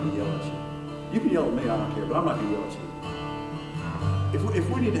not going to yell at you. You can yell at me, I don't care, but I'm not going to yell at you. If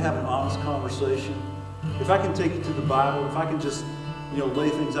we need to have an honest conversation, if I can take you to the Bible, if I can just, lay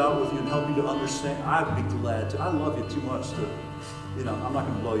things out with you and help you to understand, I'd be glad to. I love you too much to, I'm not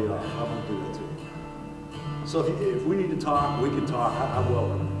going to blow you off. I won't do that to you. So if we need to talk, we can talk. I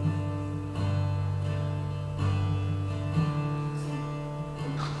will.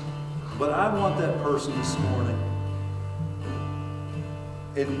 But I want that person this morning.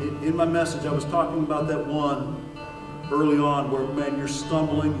 And in my message, I was talking about that one early on where, man, you're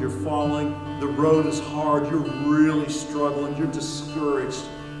stumbling, you're falling, the road is hard, you're really struggling, you're discouraged,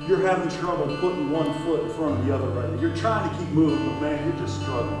 you're having trouble putting one foot in front of the other right now. You're trying to keep moving, but man, you're just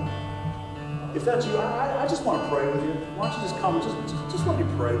struggling. If that's you, I just want to pray with you. Why don't you just come and just let me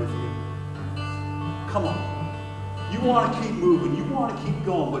pray with you. Come on. You want to keep moving, you want to keep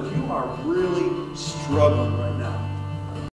going, but you are really struggling right now.